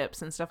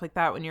friendships and stuff like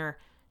that, when you're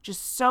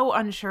just so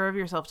unsure of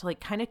yourself, to like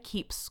kind of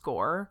keep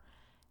score.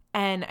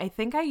 And I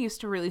think I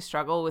used to really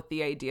struggle with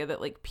the idea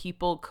that like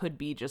people could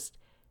be just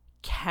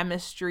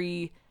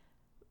chemistry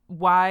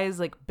wise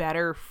like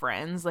better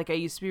friends. Like I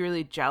used to be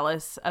really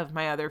jealous of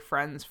my other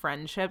friends'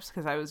 friendships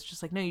because I was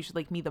just like, no, you should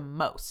like me the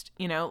most,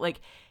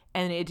 like,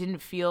 and it didn't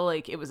feel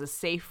like it was a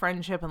safe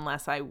friendship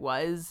unless I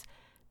was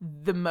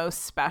the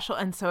most special.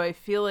 And so I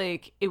feel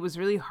like it was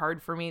really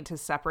hard for me to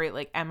separate,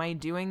 like, am I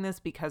doing this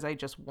because I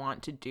just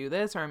want to do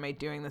this, or am I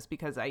doing this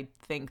because I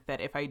think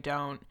that if I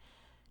don't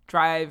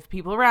drive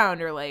people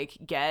around or like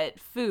get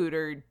food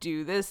or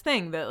do this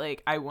thing that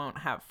like I won't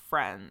have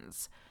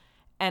friends.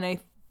 And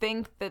I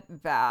think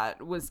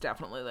that was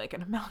definitely like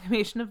an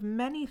amalgamation of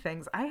many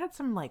things. I had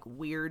some like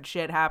weird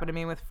shit happen to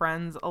me with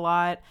friends a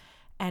lot,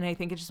 and I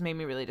think it just made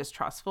me really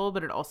distrustful,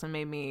 but it also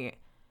made me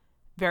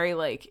very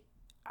like,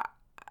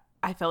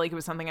 I felt like it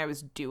was something I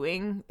was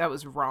doing that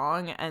was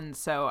wrong. And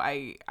so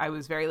I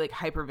was very like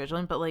hyper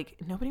vigilant, but like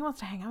nobody wants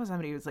to hang out with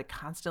somebody who's like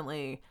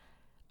constantly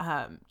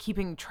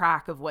keeping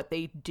track of what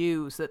they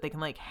do so that they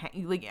can like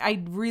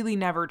I really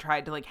never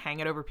tried to like hang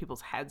it over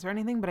people's heads or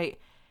anything, but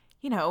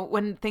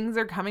when things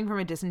are coming from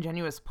a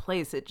disingenuous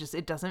place,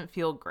 it doesn't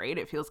feel great.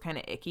 It feels kind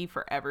of icky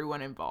for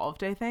everyone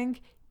involved, I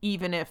think,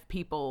 even if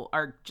people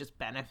are just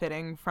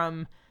benefiting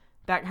from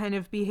that kind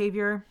of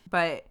behavior.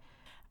 But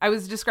I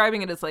was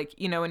describing it as like,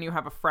 when you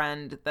have a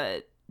friend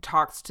that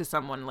talks to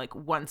someone like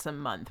once a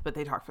month, but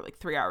they talk for like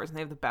 3 hours and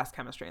they have the best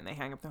chemistry and they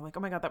hang up, they're like, oh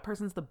my God, that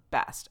person's the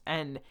best.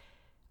 And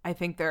I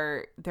think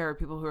there are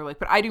people who are like,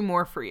 but I do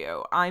more for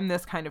you. I'm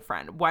this kind of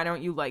friend. Why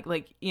don't you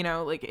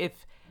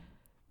if,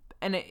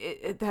 and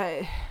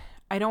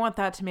I don't want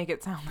that to make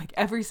it sound like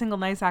every single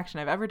nice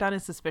action I've ever done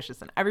is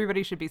suspicious and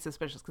everybody should be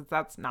suspicious, because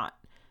that's not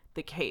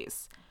the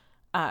case.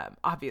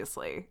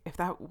 Obviously, if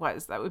that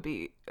would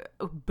be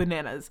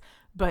bananas.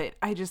 But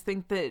I just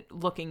think that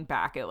looking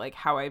back at like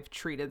how I've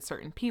treated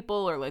certain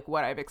people, or like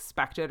what I've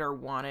expected or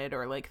wanted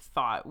or like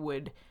thought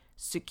would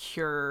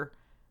secure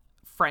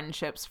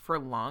friendships for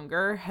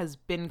longer, has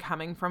been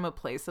coming from a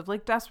place of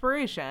like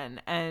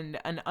desperation and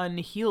an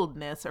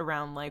unhealedness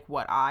around like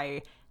what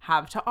I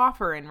have to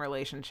offer in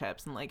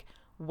relationships and like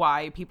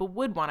why people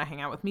would want to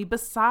hang out with me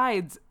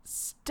besides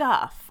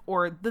stuff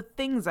or the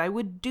things I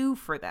would do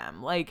for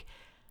them. Like,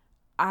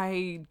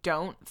 I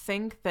don't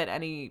think that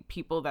any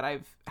people that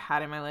I've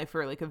had in my life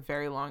for like a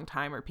very long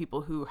time are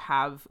people who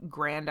have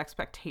grand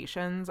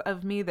expectations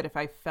of me that if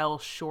I fell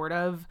short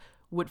of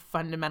would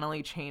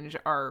fundamentally change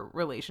our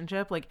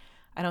relationship. Like,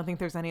 I don't think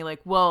there's any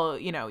like, well,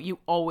 you know, you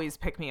always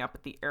pick me up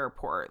at the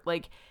airport.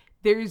 Like,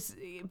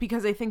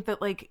 because I think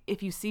that like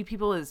if you see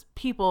people as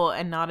people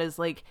and not as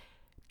like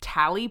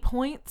tally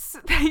points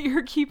that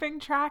you're keeping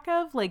track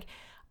of, like,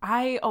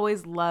 I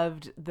always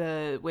loved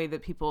the way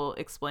that people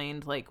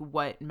explained like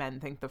what men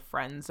think the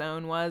friend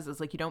zone was. Is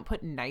like, you don't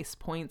put nice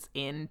points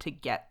in to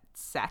get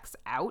sex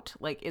out.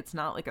 Like, it's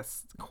not like a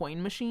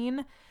coin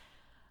machine.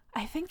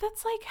 I think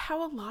that's like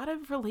how a lot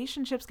of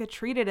relationships get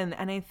treated. And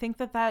I think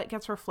that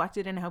gets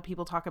reflected in how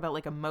people talk about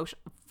like emotion.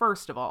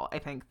 First of all, I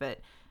think that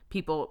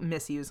people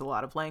misuse a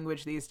lot of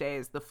language these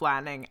days. The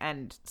flattening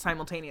and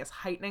simultaneous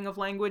heightening of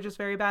language is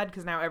very bad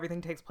because now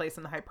everything takes place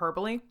in the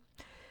hyperbole.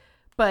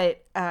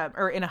 But,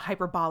 or in a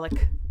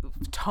hyperbolic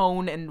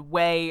tone and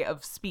way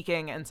of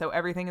speaking. And so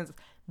everything is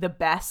the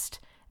best.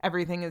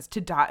 Everything is to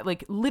die,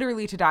 like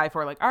literally to die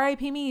for, like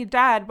R.I.P. me,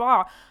 dad,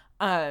 blah.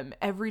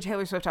 Every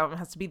Taylor Swift album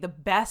has to be the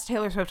best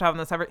Taylor Swift album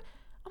that's ever.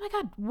 Oh my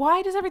God,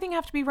 why does everything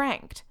have to be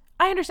ranked?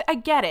 I understand. I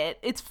get it.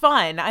 It's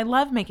fun. I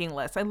love making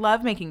lists. I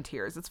love making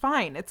tiers. It's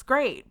fine. It's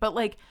great. But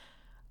like,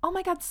 oh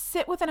my God,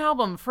 sit with an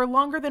album for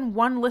longer than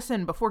one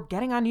listen before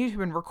getting on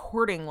YouTube and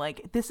recording.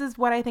 Like, this is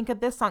what I think of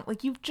this song.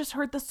 Like, you've just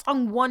heard the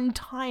song one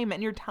time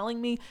and you're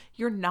telling me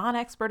your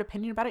non-expert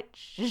opinion about it.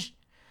 Shh.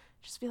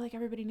 Just feel like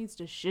everybody needs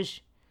to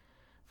shush.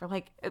 For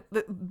like,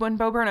 when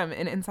Bo Burnham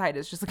in Inside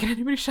is just like, can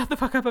anybody shut the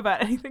fuck up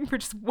about anything for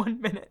just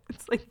 1 minute?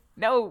 It's like,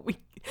 no,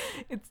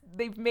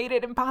 they've made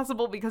it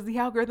impossible because the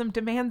algorithm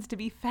demands to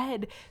be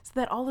fed so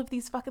that all of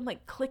these fucking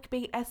like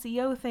clickbait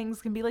SEO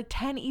things can be like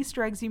 10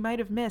 Easter eggs you might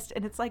have missed.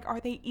 And it's like, are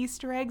they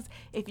Easter eggs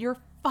if you're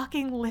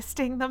fucking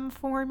listing them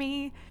for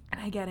me? And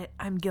I get it.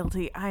 I'm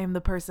guilty. I am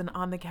the person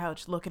on the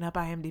couch looking up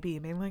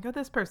IMDb being like, oh,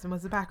 this person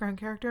was a background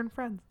character in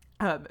Friends.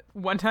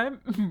 One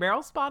time,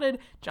 Meryl spotted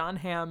John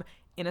Hamm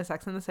in a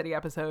Sex and the City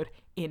episode.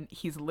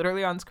 He's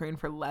literally on screen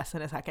for less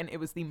than a second. It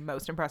was the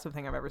most impressive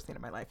thing I've ever seen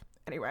in my life.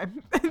 Anyway,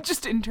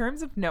 just in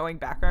terms of knowing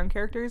background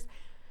characters,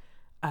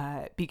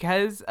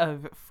 because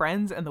of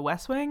Friends and The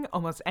West Wing,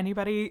 almost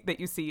anybody that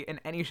you see in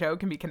any show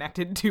can be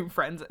connected to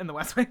Friends and The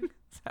West Wing.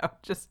 So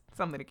just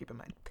something to keep in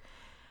mind.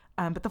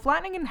 But the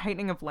flattening and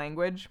heightening of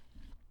language,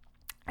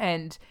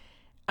 and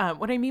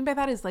what I mean by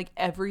that is like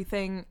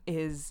everything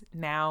is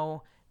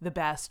now the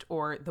best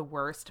or the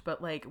worst.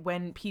 But like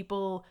when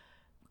people...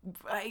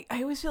 I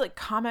always feel like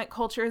comment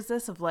culture is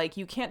this of like,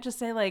 you can't just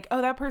say like,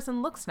 oh, that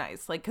person looks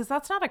nice. Like, because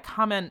that's not a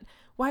comment.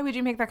 Why would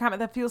you make that comment?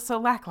 That feels so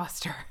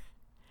lackluster.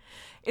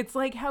 It's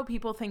like how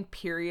people think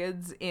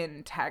periods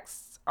in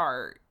texts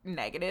are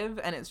negative.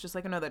 And it's just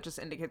like, oh no, that just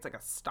indicates like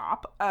a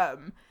stop.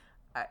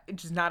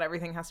 Just not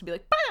everything has to be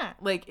like, bah!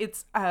 Like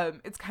it's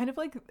kind of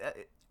like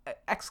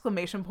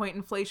exclamation point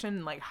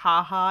inflation, like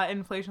ha ha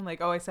inflation. Like,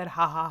 oh, I said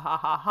ha ha ha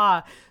ha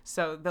ha.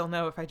 So they'll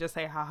know if I just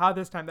say ha ha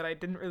this time that I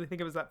didn't really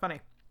think it was that funny.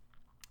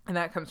 And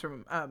that comes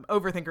from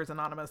Overthinkers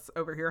Anonymous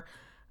over here.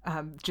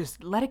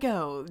 Just let it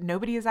go.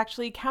 Nobody is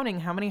actually counting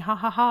how many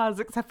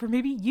ha-ha-has except for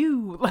maybe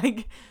you.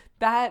 Like,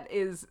 that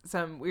is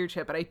some weird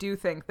shit. But I do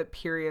think that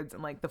periods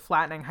and, like, the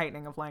flattening,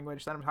 heightening of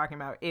language that I'm talking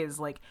about is,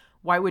 like,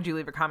 why would you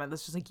leave a comment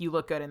that's just, like, you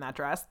look good in that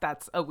dress?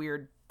 That's a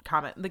weird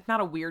comment. Like,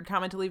 not a weird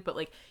comment to leave, but,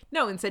 like,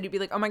 no, instead you'd be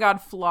like, oh, my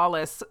God,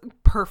 flawless,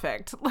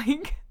 perfect.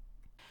 Like...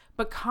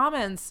 But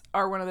comments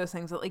are one of those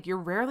things that like you're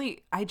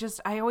rarely,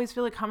 I always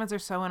feel like comments are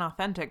so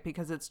inauthentic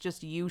because it's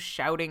just you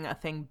shouting a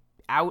thing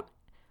out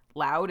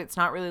loud. It's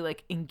not really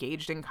like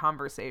engaged in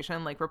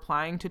conversation. Like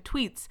replying to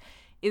tweets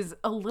is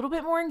a little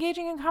bit more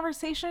engaging in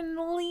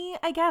conversationally,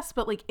 I guess.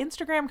 But like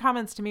Instagram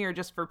comments to me are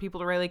just for people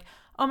to write like,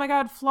 oh my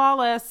God,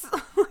 flawless.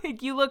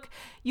 Like you look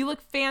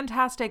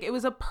fantastic. It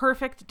was a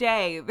perfect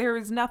day. There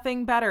is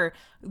nothing better.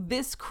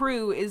 This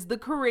crew is the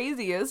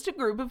craziest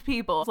group of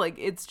people. Like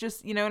it's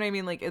just, you know what I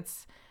mean? Like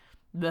it's...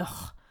 But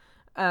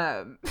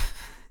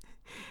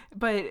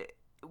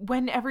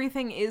when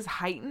everything is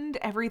heightened,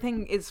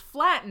 everything is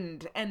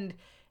flattened. And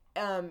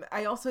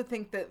I also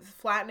think that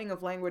flattening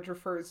of language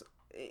refers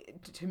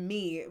to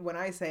me when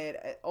I say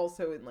it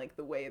also in like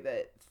the way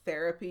that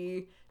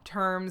therapy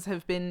terms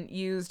have been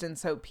used. And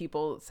so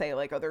people say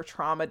like, oh, they're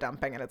trauma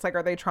dumping. And it's like,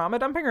 are they trauma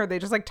dumping or are they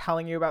just like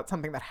telling you about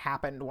something that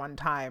happened one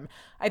time?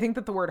 I think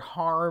that the word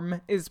harm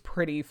is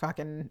pretty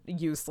fucking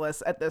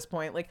useless at this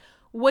point. Like,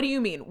 what do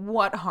you mean?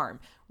 What harm?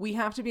 We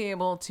have to be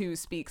able to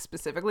speak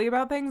specifically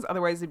about things.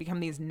 Otherwise they become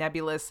these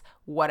nebulous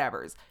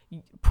whatevers.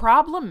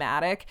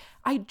 Problematic.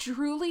 I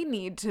truly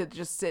need to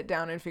just sit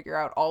down and figure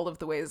out all of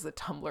the ways that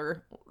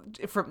Tumblr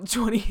from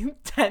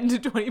 2010 to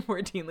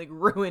 2014 like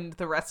ruined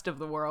the rest of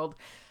the world.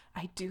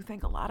 I do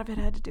think a lot of it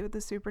had to do with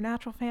the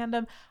Supernatural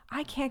fandom.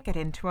 I can't get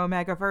into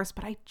Omegaverse,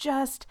 but I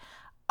just,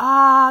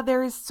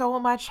 there is so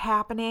much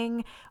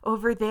happening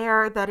over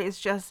there that is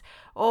just,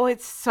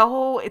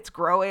 it's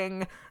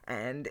growing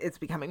and it's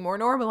becoming more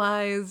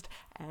normalized.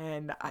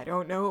 And I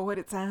don't know what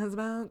it says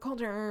about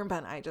culture,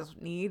 but I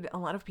just need a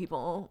lot of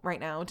people right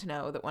now to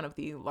know that one of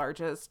the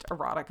largest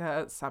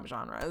erotica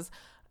subgenres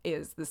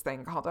is this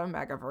thing called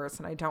Omegaverse,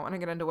 and I don't want to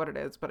get into what it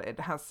is, but it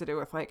has to do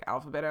with like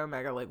Alpha, Beta,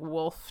 Omega, like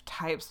wolf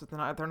types, but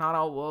they're not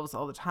all wolves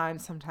all the time.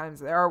 Sometimes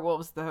there are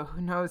wolves, though,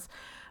 who knows.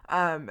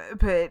 I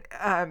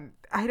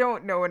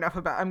don't know enough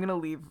about, I'm going to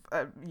leave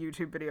a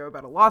YouTube video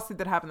about a lawsuit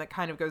that happened that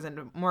kind of goes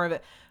into more of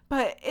it,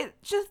 but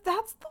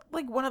that's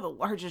like one of the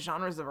largest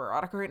genres of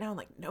erotica right now.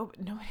 Like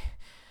nobody,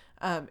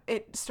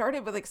 it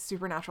started with like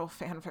supernatural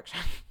fan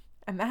fiction,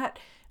 and that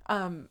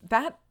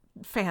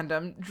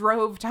fandom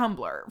drove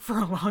Tumblr for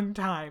a long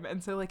time.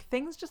 And so like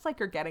things just like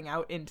are getting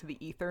out into the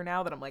ether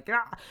now that I'm like,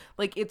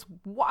 like it's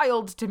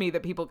wild to me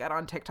that people get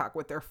on TikTok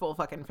with their full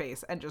fucking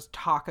face and just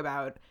talk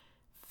about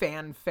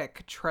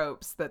fanfic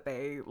tropes that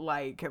they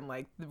like and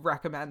like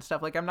recommend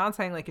stuff. Like I'm not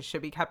saying like it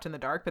should be kept in the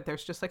dark, but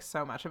there's just like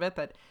so much of it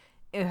that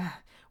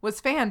was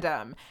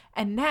fandom.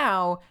 And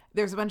now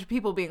there's a bunch of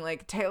people being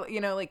like,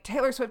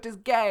 Taylor Swift is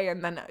gay,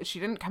 and then she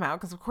didn't come out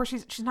because of course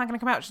she's not going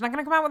to come out. She's not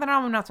going to come out with an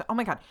album announcement. Oh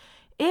my god.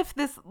 If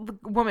this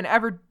woman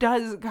ever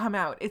does come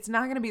out, it's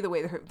not going to be the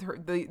way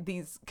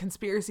these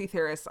conspiracy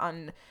theorists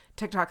on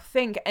TikTok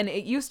think. And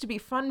it used to be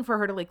fun for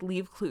her to like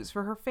leave clues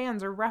for her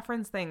fans or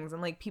reference things,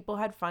 and like people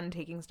had fun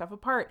taking stuff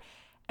apart.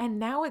 And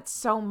now it's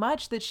so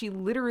much that she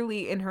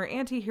literally, in her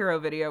anti-hero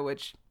video,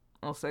 which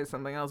I'll say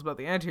something else about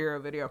the anti-hero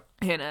video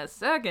in a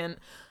second,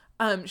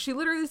 she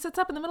literally sits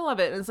up in the middle of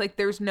it and it's like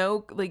there's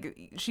no,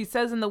 like she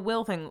says in the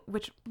Will thing,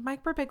 which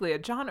Mike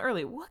Birbiglia, John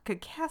Early, what good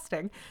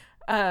casting,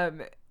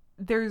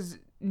 there's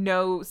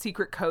no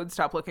secret code,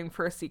 stop looking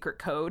for a secret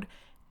code.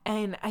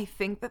 And I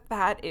think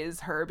that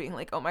is her being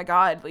like, oh my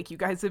god, like you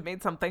guys have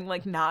made something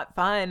like not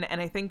fun. And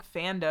I think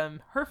fandom,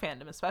 her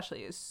fandom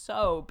especially, is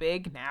so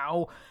big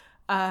now.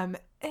 And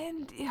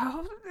you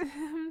know,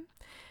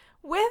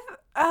 with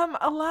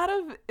a lot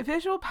of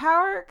visual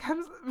power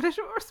comes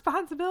visual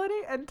responsibility,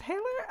 and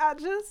Taylor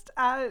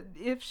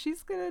if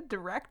she's gonna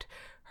direct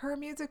her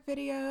music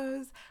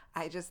videos,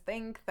 I just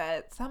think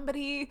that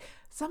somebody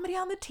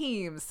on the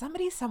team,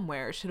 somebody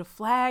somewhere should have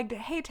flagged,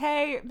 hey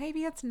Tay,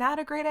 maybe it's not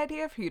a great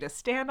idea for you to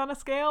stand on a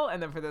scale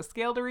and then for the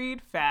scale to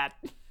read fat.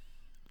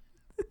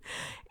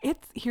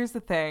 Here's the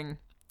thing.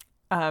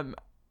 I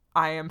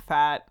am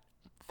fat.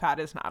 Fat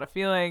is not a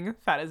feeling.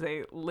 Fat is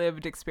a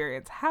lived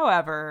experience.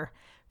 However,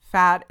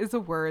 fat is a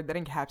word that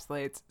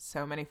encapsulates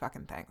so many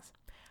fucking things.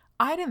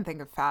 I didn't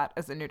think of fat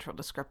as a neutral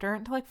descriptor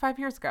until like 5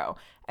 years ago.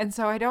 And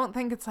so I don't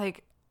think it's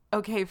like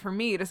okay for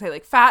me to say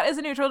like fat is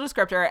a neutral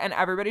descriptor and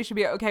everybody should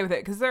be okay with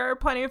it, because there are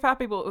plenty of fat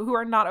people who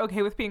are not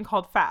okay with being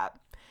called fat.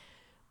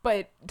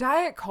 But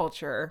diet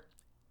culture,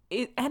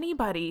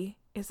 anybody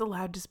is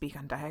allowed to speak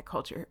on diet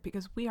culture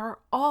because we are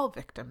all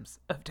victims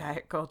of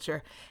diet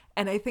culture.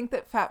 And I think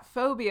that fat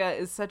phobia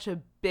is such a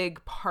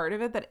big part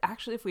of it that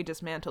actually if we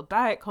dismantle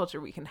diet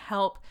culture, we can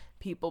help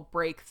people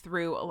break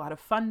through a lot of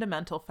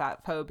fundamental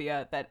fat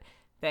phobia that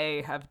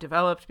they have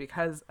developed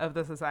because of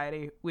the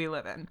society we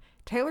live in.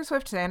 Taylor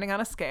Swift standing on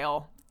a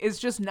scale is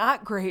just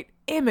not great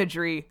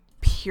imagery,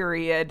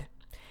 period.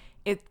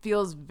 It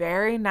feels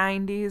very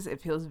 90s.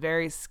 It feels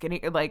very skinny.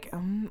 Like,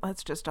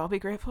 let's just all be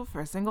grateful for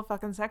a single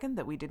fucking second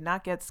that we did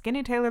not get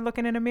skinny Taylor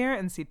looking in a mirror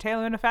and see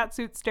Taylor in a fat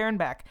suit staring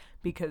back,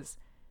 because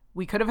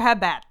we could have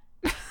had that.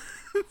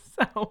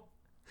 So,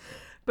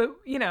 but,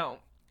 you know,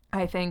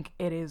 I think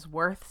it is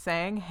worth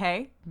saying,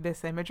 hey,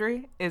 this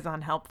imagery is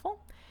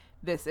unhelpful.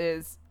 This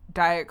is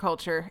diet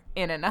culture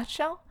in a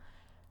nutshell.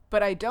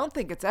 But I don't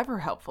think it's ever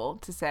helpful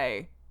to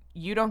say,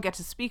 you don't get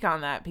to speak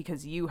on that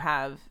because you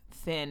have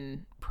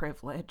thin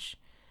privilege,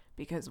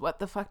 because what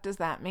the fuck does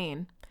that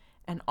mean?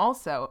 And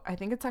also, I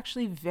think it's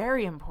actually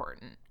very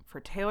important for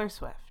Taylor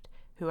Swift,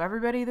 who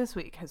everybody this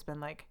week has been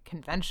like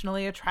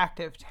conventionally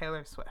attractive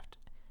Taylor Swift.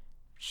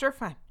 Sure,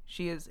 fine.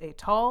 She is a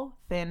tall,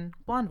 thin,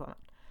 blonde woman.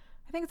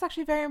 I think it's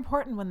actually very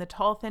important when the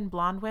tall, thin,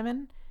 blonde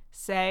women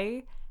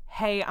say,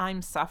 hey,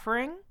 I'm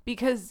suffering,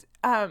 because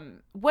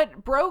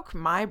what broke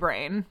my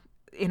brain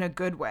in a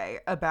good way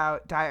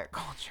about diet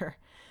culture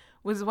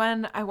was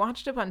when I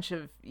watched a bunch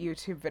of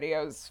YouTube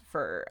videos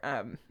for,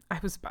 I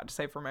was about to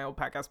say for my old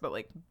podcast, but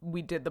like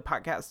we did the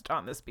podcast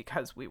on this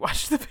because we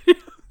watched the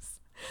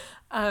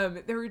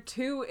videos. There were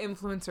two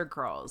influencer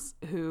girls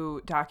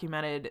who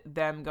documented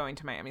them going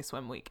to Miami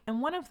Swim Week.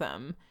 And one of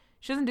them,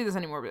 she doesn't do this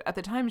anymore, but at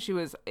the time she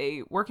was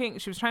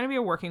trying to be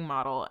a working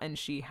model, and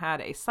she had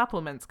a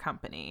supplements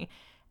company.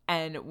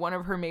 And one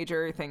of her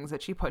major things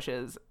that she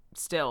pushes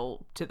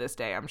still to this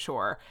day, I'm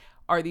sure,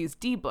 are these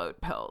debloat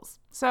pills.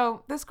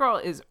 So this girl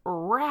is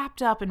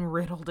wrapped up and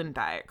riddled in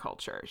diet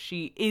culture.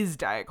 She is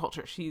diet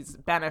culture. She's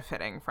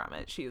benefiting from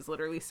it. She is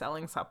literally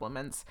selling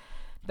supplements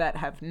that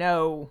have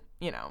no,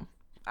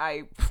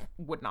 I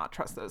would not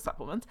trust those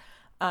supplements.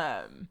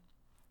 And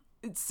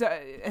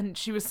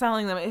she was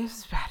selling them.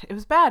 It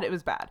was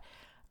bad.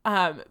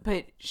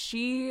 But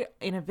she,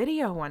 in a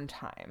video one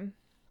time,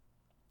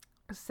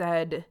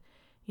 said,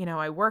 you know,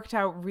 I worked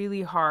out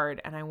really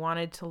hard and I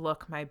wanted to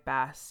look my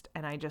best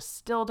and I just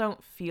still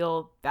don't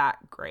feel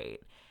that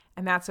great.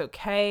 And that's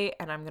okay.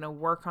 And I'm going to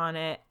work on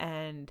it.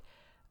 And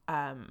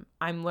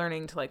I'm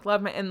learning to like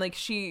love my, and like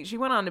she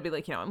went on to be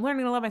like, you know, I'm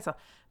learning to love myself.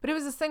 But it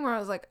was this thing where I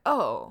was like,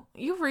 oh,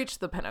 you've reached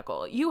the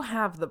pinnacle. You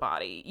have the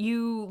body.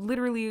 You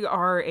literally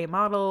are a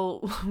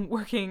model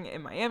working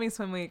in Miami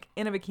Swim Week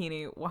in a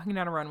bikini, walking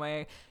down a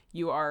runway.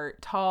 You are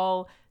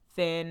tall,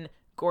 thin,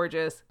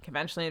 gorgeous,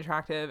 conventionally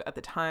attractive at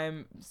the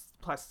time.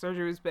 Plus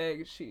surgery was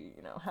big. She,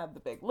 you know, had the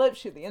big lips.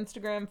 She had the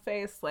Instagram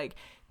face. Like,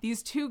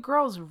 these two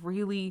girls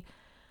really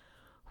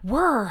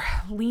were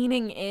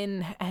leaning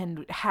in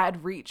and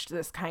had reached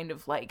this kind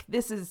of like,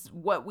 this is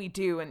what we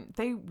do. And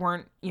they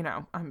weren't, you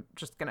know, I'm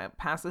just going to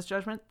pass this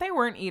judgment. They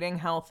weren't eating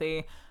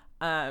healthy.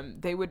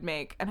 They would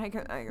make, and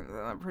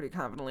I'm pretty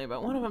confidently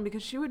about one of them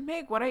because she would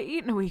make what I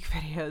eat in a week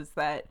videos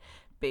that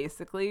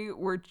basically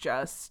were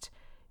just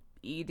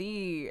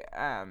ED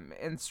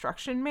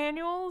instruction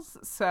manuals.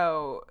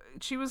 So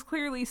she was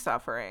clearly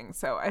suffering.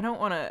 So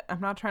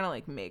I'm not trying to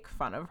like make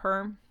fun of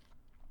her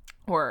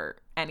or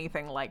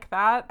anything like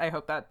that. I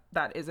hope that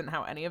that isn't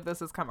how any of this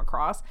has come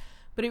across.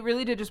 But it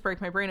really did just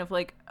break my brain of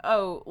like,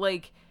 oh,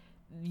 like,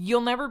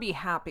 you'll never be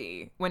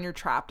happy when you're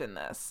trapped in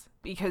this.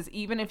 Because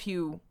even if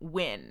you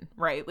win,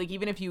 right? Like,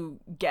 even if you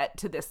get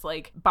to this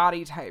like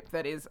body type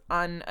that is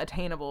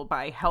unattainable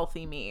by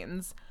healthy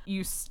means,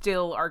 you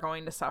still are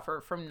going to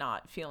suffer from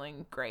not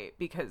feeling great.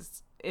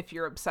 Because if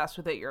you're obsessed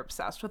with it, you're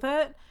obsessed with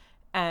it.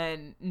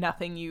 And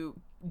nothing you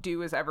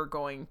do is ever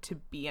going to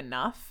be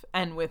enough.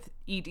 And with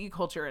ED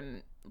culture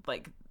and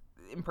like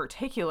in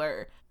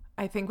particular,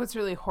 I think what's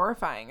really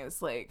horrifying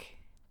is like,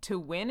 to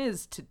win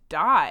is to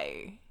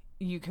die.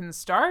 You can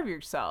starve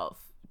yourself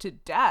to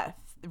death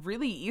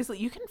really easily.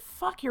 You can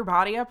fuck your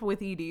body up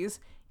with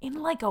EDs in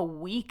like a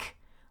week.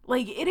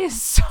 Like, it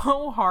is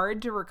so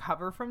hard to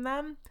recover from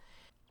them.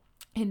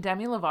 In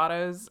Demi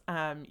Lovato's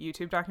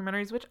YouTube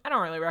documentaries, which I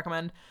don't really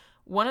recommend,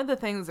 one of the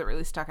things that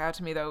really stuck out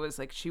to me, though, was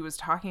like she was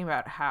talking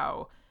about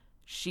how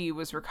she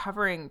was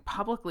recovering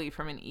publicly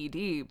from an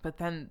ED, but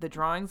then the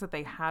drawings that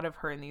they had of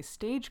her in these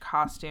stage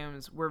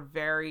costumes were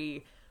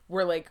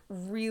like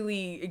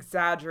really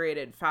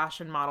exaggerated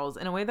fashion models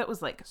in a way that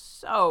was like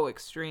so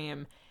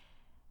extreme.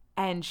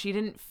 And she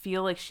didn't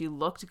feel like she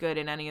looked good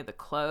in any of the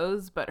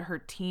clothes, but her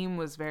team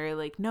was very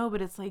like, no,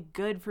 but it's like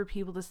good for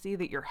people to see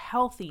that you're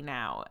healthy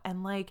now.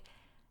 And like,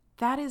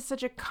 that is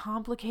such a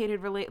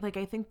complicated like,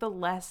 I think the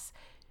less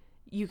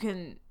you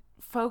can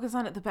focus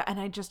on it, the better. And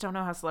I just don't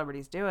know how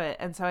celebrities do it.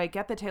 And so I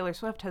get that Taylor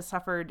Swift has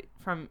suffered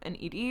from an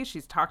ED.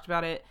 She's talked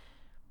about it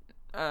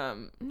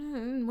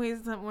in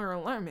ways that were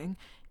alarming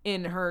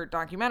in her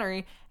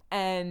documentary.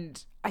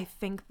 And I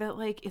think that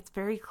like it's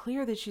very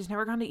clear that she's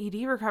never gone to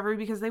ED recovery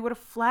because they would have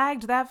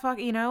flagged that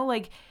you know,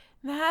 like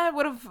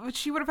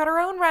she would have had her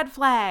own red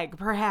flag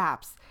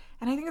perhaps.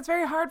 And I think it's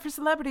very hard for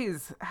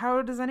celebrities.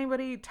 How does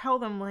anybody tell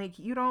them, like,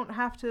 you don't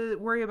have to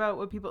worry about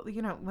what people,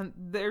 you know, when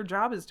their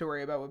job is to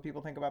worry about what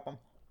people think about them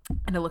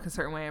and to look a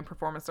certain way and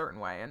perform a certain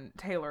way, and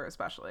Taylor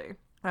especially.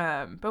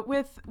 But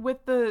with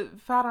the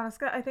Fat on a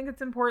Scale, I think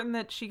it's important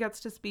that she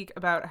gets to speak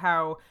about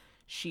how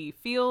she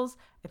feels.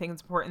 I think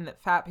it's important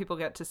that fat people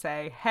get to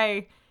say,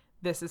 hey,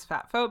 this is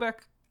fat phobic.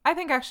 I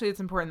think actually it's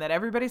important that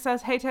everybody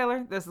says, hey,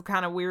 Taylor, this is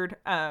kind of weird.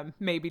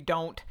 Maybe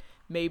don't.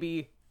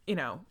 Maybe, you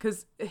know,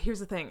 because here's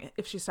the thing.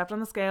 If she stepped on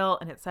the scale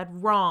and it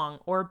said wrong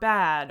or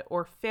bad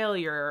or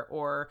failure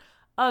or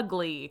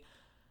ugly,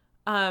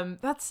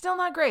 that's still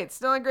not great.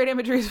 Still not great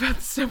imagery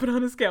about stepping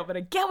on a scale, but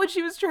I get what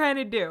she was trying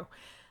to do.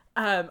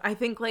 I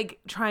think like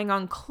trying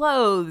on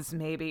clothes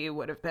maybe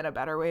would have been a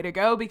better way to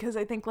go, because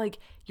I think like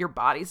your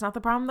body's not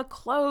the problem, the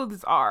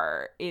clothes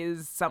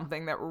is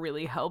something that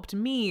really helped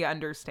me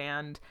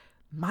understand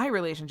my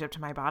relationship to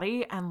my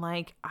body. And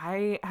like,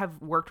 I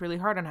have worked really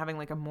hard on having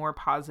like a more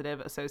positive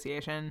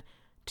association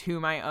to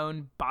my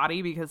own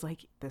body, because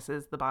like, this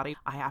is the body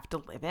I have to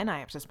live in. I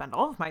have to spend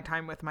all of my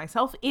time with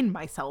myself in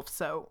myself.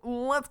 So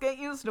let's get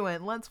used to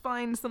it. Let's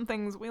find some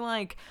things we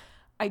like.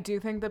 I do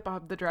think that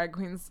Bob the Drag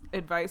Queen's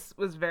advice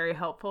was very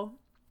helpful,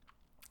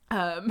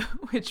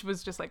 which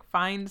was just like,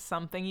 find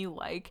something you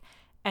like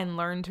and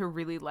learn to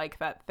really like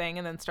that thing,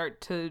 and then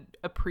start to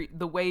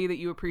the way that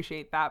you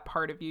appreciate that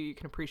part of you, you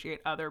can appreciate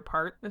other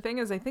part. The thing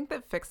is, I think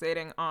that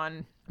fixating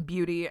on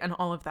beauty and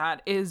all of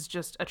that is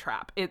just a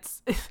trap.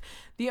 It's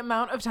the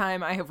amount of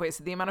time I have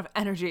wasted, the amount of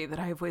energy that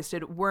I have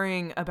wasted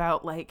worrying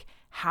about like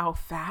how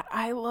fat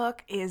I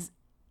look is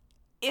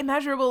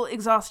immeasurable,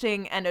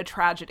 exhausting, and a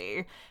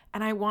tragedy.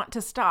 And I want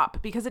to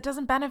stop, because it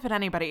doesn't benefit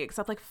anybody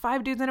except like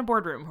 5 dudes in a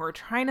boardroom who are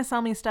trying to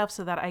sell me stuff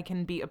so that I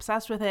can be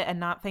obsessed with it and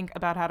not think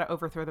about how to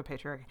overthrow the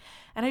patriarchy.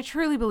 And I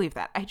truly believe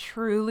that. I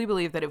truly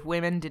believe that if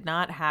women did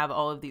not have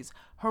all of these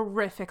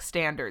horrific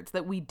standards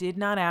that we did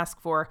not ask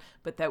for,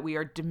 but that we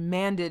are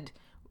demanded,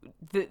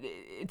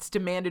 it's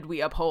demanded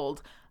we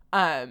uphold,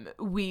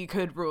 we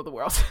could rule the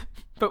world.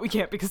 But we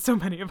can't, because so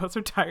many of us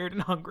are tired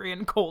and hungry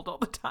and cold all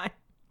the time.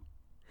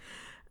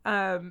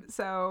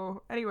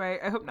 So anyway,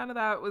 I hope none of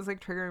that was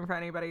like triggering for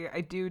anybody. I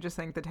do just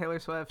think that Taylor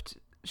Swift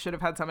should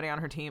have had somebody on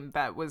her team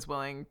that was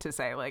willing to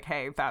say like,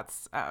 hey,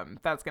 that's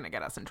going to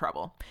get us in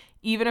trouble.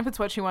 Even if it's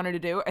what she wanted to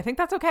do, I think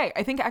that's okay.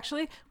 I think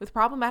actually with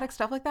problematic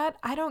stuff like that,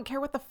 I don't care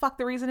what the fuck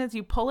the reason is.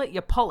 You pull it,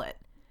 you pull it.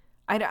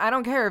 I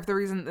don't care if the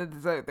reason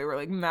they were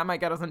like, that might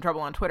get us in trouble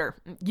on Twitter.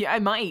 Yeah, I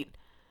might.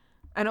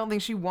 I don't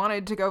think she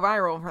wanted to go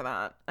viral for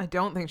that. I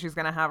don't think she's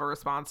going to have a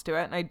response to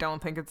it. And I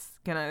don't think it's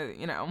going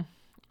to,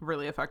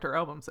 really affect her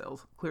album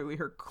sales. Clearly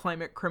her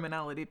climate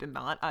criminality did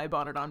not. I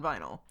bought it on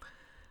vinyl.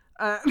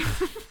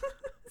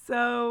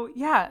 So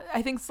yeah,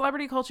 I think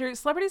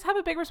celebrities have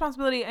a big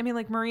responsibility. I mean,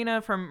 like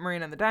Marina from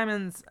Marina and the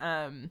Diamonds,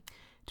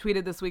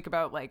 tweeted this week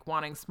about like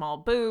wanting small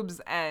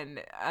boobs,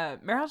 and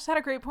Meryl just had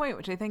a great point,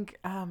 which I think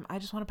I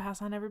just want to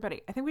pass on to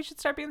everybody. I think we should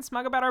start being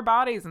smug about our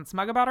bodies and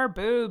smug about our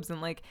boobs.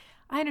 And like,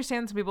 I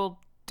understand some people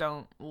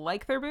don't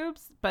like their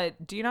boobs,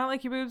 but do you not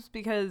like your boobs?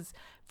 Because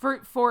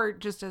for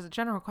just as a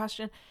general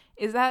question,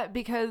 is that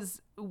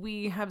because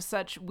we have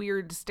such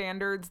weird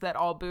standards that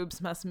all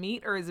boobs must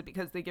meet, or is it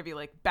because they give you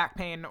like back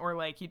pain, or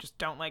like you just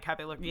don't like how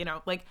they look?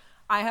 Like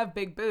I have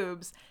big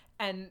boobs,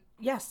 and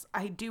yes,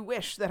 I do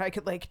wish that I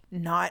could like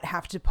not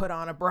have to put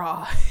on a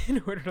bra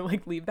in order to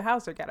like leave the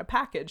house or get a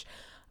package.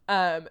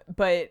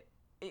 But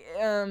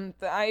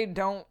I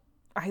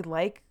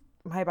like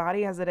my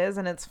body as it is,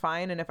 and it's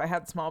fine. And if I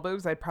had small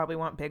boobs, I'd probably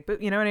want big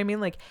boobs. You know what I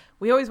mean? Like,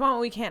 we always want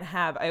what we can't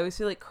have. I always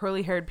feel like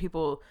curly haired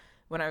people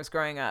when I was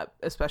growing up,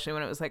 especially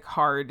when it was like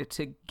hard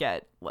to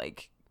get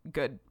like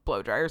good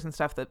blow dryers and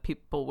stuff, that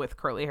people with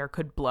curly hair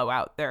could blow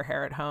out their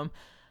hair at home.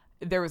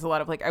 There was a lot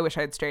of like, I wish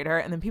I had straight hair.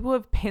 And then people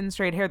with pin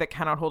straight hair that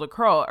cannot hold a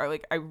curl are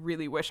like, I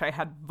really wish I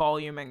had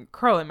volume and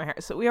curl in my hair.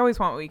 So we always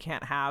want what we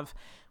can't have.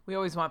 We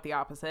always want the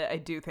opposite. I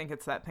do think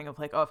it's that thing of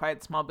like, oh, if I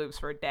had small boobs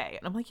for a day.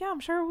 And I'm like, yeah, I'm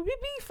sure it would be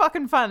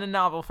fucking fun and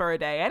novel for a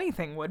day.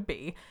 Anything would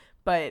be.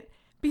 But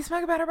be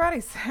smug about our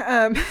bodies.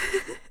 I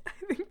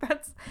think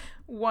that's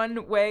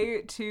one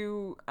way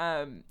to,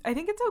 I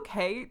think it's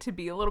okay to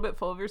be a little bit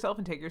full of yourself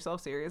and take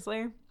yourself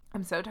seriously.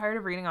 I'm so tired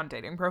of reading on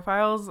dating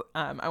profiles.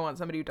 I want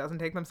somebody who doesn't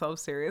take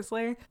themselves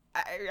seriously.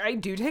 I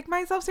do take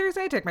myself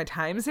seriously. I take my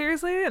time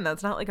seriously. And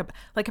that's not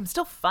like I'm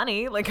still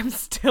funny. Like I'm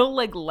still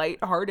like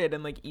lighthearted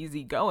and like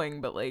easygoing.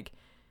 But like,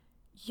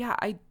 yeah,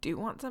 I do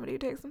want somebody who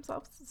takes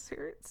themselves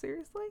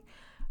seriously.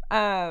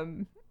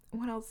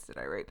 What else did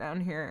I write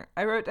down here?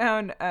 I wrote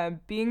down,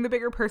 being the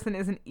bigger person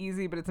isn't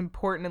easy, but it's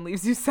important and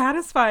leaves you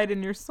satisfied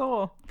in your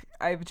soul.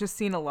 I've just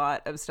seen a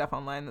lot of stuff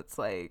online that's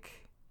like,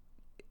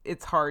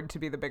 it's hard to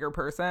be the bigger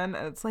person.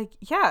 And it's like,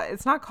 yeah,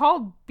 it's not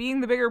called being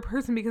the bigger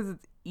person because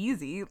it's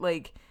easy.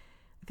 Like,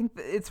 I think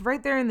it's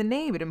right there in the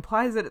name. It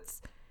implies that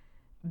it's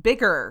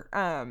bigger.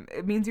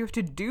 It means you have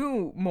to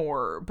do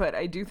more. But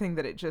I do think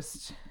that it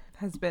just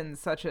has been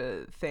such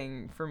a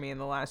thing for me in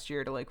the last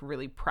year to like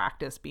really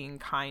practice being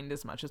kind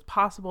as much as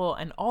possible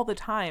and all the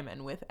time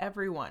and with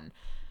everyone,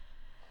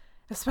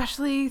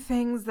 especially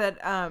things that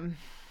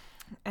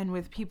and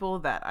with people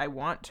that I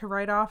want to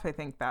write off. I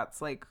think that's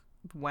like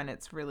when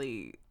it's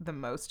really the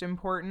most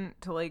important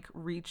to like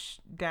reach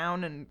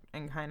down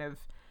and kind of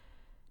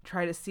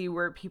try to see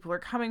where people are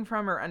coming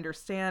from or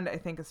understand. I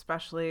think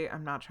especially,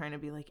 I'm not trying to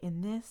be like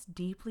in this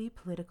deeply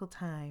political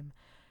time,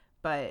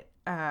 but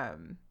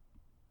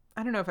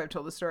I don't know if I've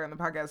told the story on the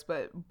podcast,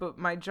 but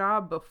my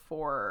job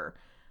before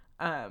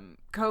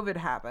COVID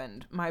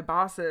happened, my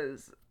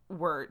bosses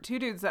were two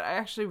dudes that I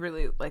actually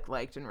really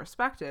liked and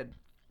respected.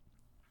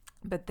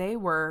 But they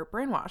were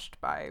brainwashed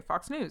by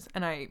Fox News.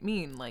 And I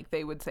mean, like,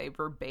 they would say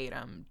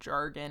verbatim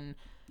jargon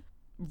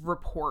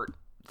report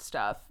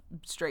stuff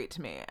straight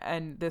to me.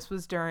 And this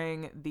was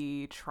during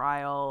the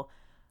trial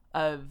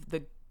of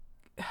the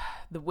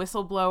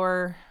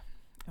whistleblower.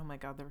 Oh my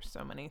God, there were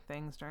so many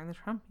things during the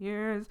Trump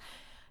years.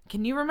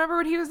 Can you remember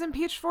what he was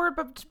impeached for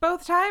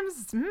both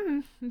times?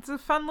 It's a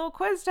fun little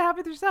quiz to have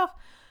with yourself.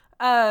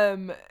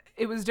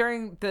 It was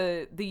during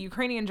the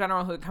Ukrainian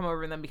general who had come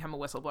over and then become a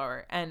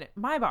whistleblower. And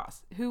my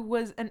boss, who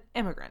was an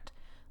immigrant,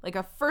 like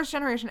a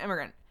first-generation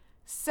immigrant,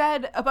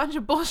 said a bunch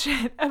of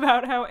bullshit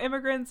about how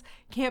immigrants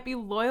can't be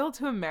loyal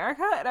to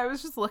America. And I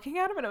was just looking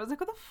at him and I was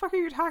like, what the fuck are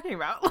you talking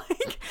about?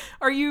 Like,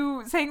 are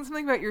you saying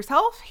something about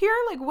yourself here?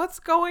 Like, what's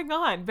going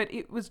on? But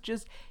it was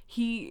just,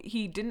 he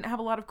didn't have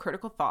a lot of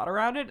critical thought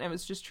around it. And it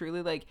was just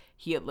truly like,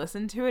 he had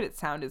listened to it. It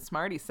sounded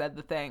smart. He said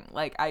the thing.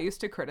 Like, I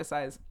used to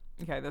criticize,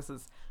 okay,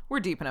 we're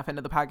deep enough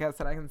into the podcast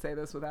that I can say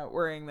this without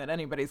worrying that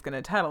anybody's going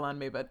to tattle on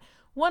me. But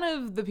one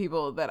of the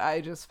people that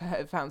I just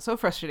have found so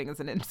frustrating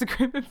as an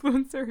Instagram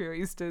influencer who I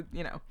used to,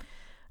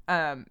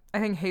 I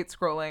think hate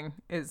scrolling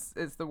is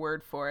the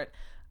word for it,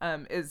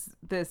 is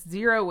this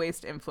zero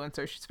waste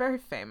influencer. She's very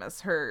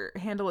famous. Her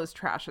handle is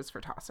Trashes for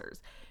Tossers.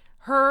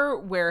 Her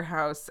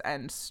warehouse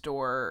and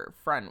store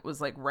front was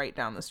like right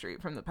down the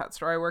street from the pet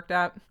store I worked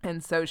at.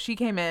 And so she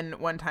came in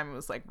one time and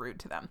was like rude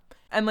to them.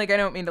 And like, I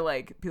don't mean to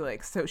like be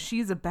like, so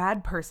she's a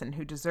bad person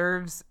who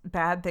deserves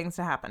bad things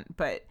to happen.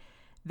 But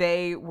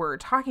they were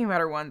talking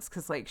about her once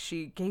because like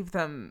she gave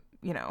them,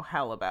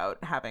 hell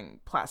about having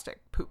plastic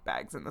poop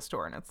bags in the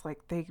store. And it's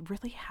like, they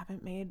really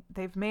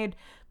they've made,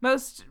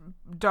 most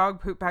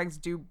dog poop bags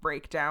do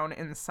break down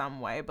in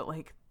some way, but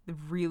like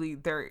really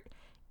there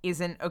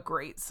isn't a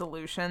great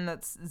solution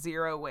that's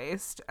zero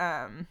waste.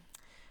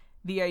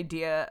 The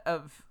idea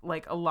of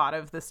like a lot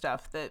of the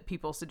stuff that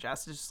people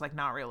suggest is just like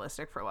not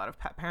realistic for a lot of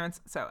pet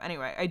parents. So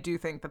anyway, I do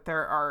think that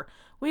there are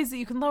ways that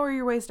you can lower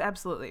your waste,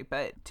 absolutely,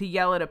 but to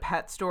yell at a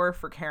pet store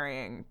for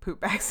carrying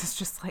poop bags is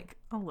just like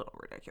a little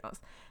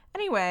ridiculous.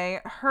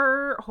 Anyway,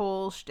 her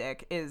whole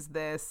shtick is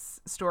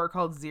this store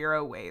called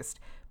Zero Waste,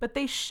 but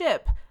they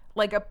ship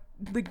like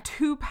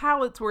 2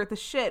 pallets worth of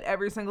shit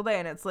every single day,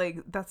 and it's like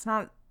that's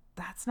not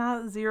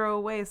zero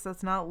waste,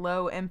 that's not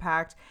low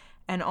impact.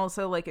 And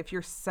also, like, if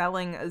you're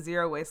selling a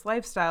zero waste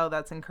lifestyle,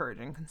 that's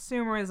encouraging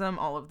consumerism.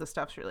 All of the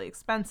stuff's really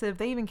expensive.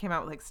 They even came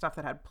out with like stuff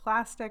that had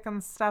plastic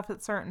and stuff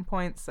at certain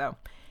points. So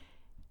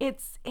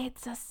it's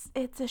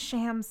a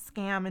sham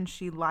scam, and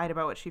she lied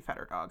about what she fed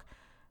her dog.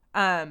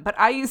 But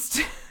I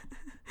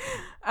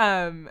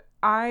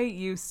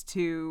used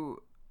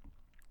to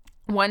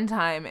one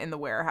time in the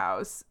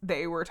warehouse,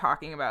 they were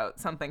talking about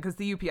something because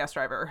the UPS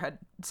driver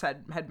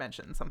had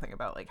mentioned something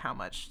about like how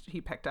much he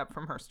picked up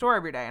from her store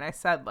every day. And I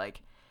said,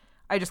 like,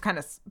 I just kind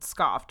of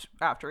scoffed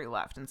after he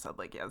left and said,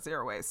 like, yeah,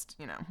 zero waste,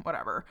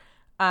 whatever.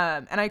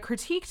 And I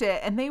critiqued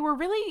it, and they were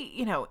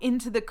really,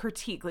 into the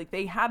critique. Like,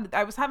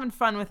 I was having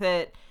fun with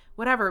it,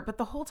 whatever. But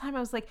the whole time I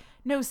was like,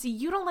 no, see,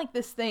 you don't like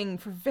this thing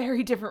for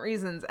very different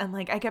reasons. And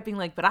like, I kept being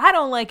like, but I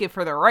don't like it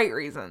for the right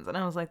reasons. And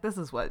I was like, this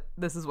is what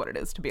it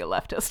is to be a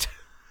leftist.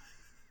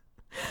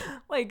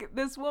 Like,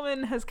 this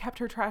woman has kept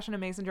her trash in a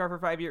mason jar for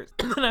 5 years.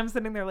 And I'm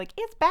sitting there like,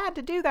 it's bad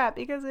to do that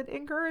because it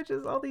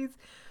encourages all these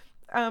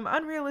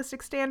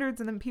unrealistic standards,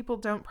 and then people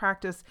don't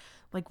practice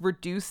like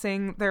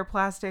reducing their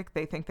plastic.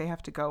 They think they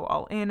have to go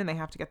all in, and they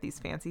have to get these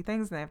fancy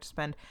things, and they have to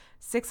spend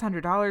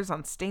 $600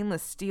 on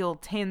stainless steel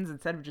tins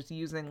instead of just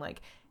using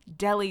like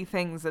deli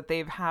things that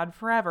they've had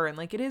forever. And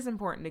like, it is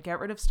important to get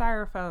rid of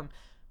styrofoam,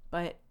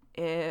 but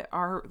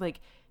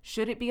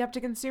should it be up to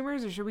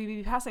consumers, or should we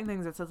be passing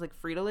things that says like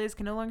Frito-Lay's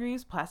can no longer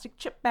use plastic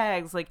chip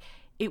bags? Like,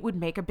 it would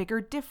make a bigger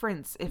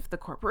difference if the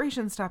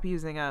corporations stop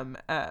using them.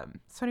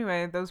 So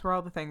anyway, those were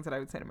all the things that I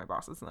would say to my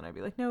bosses. And then I'd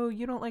be like, no,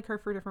 you don't like her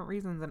for different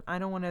reasons. And I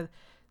don't want to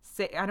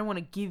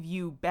give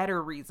you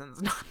better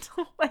reasons not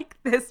to like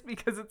this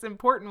because it's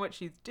important what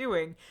she's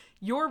doing.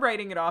 You're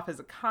writing it off as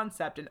a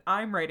concept, and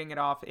I'm writing it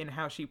off in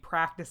how she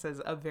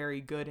practices a very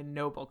good and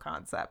noble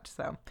concept.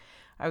 So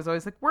I was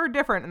always like, we're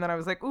different. And then I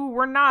was like, ooh,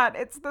 we're not.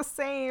 It's the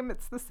same.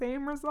 It's the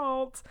same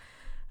result.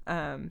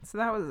 So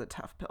that was a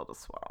tough pill to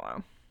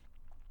swallow.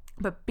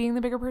 But being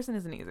the bigger person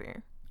isn't easy.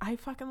 I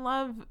fucking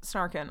love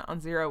snarking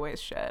on zero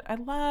waste shit. I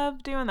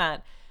love doing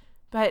that.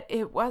 But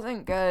it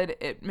wasn't good.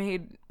 It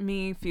made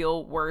me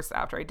feel worse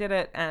after I did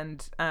it.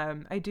 And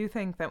I do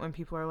think that when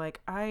people are like,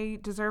 I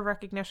deserve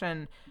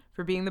recognition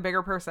for being the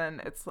bigger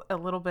person, it's a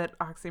little bit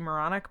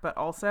oxymoronic, but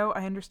also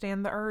I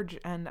understand the urge.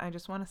 And I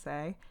just want to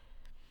say,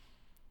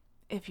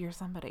 if you're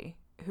somebody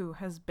who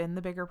has been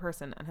the bigger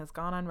person and has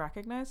gone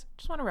unrecognized,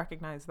 just want to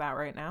recognize that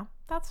right now.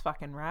 That's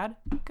fucking rad.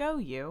 Go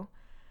you.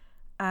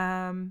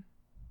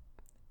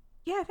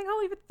 Yeah, I think I'll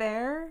leave it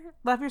there.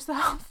 Love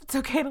yourself. It's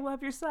okay to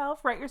love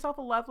yourself. Write yourself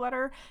a love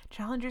letter.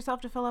 Challenge yourself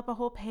to fill up a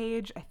whole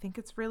page. I think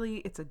it's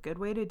a good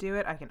way to do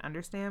it. I can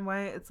understand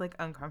why it's like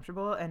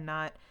uncomfortable and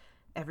not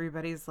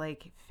everybody's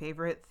like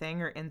favorite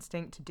thing or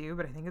instinct to do,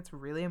 but I think it's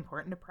really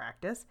important to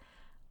practice.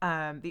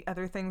 The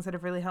other things that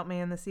have really helped me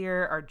in this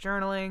year are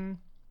journaling,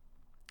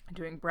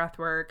 doing breath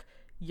work,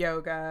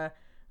 yoga,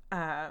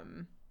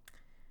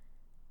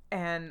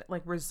 and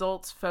like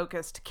results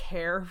focused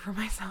care for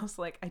myself.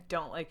 So, like, I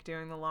don't like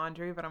doing the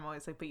laundry, but I'm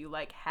always like, but you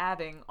like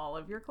having all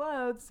of your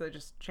clothes. So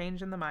just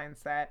changing the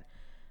mindset.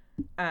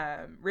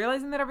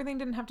 Realizing that everything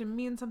didn't have to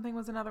mean something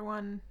was another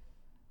one.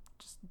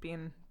 Just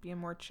being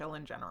more chill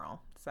in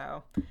general.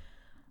 So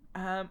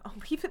I'll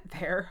leave it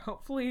there.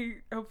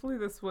 Hopefully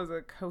this was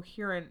a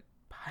coherent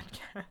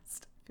podcast.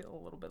 I feel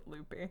a little bit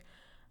loopy.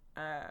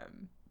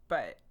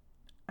 But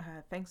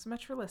thanks so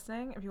much for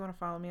listening. If you want to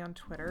follow me on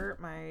Twitter,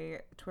 my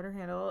Twitter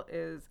handle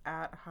is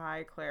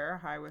 @HiClaire,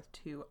 high with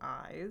 2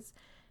 I's.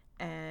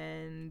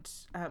 And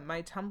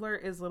my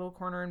Tumblr is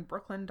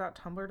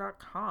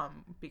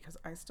littlecornerinbrooklyn.tumblr.com because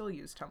I still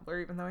use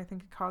Tumblr, even though I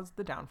think it caused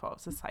the downfall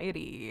of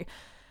society.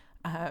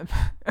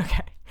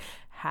 Okay.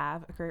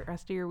 Have a great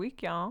rest of your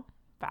week, y'all.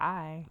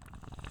 Bye.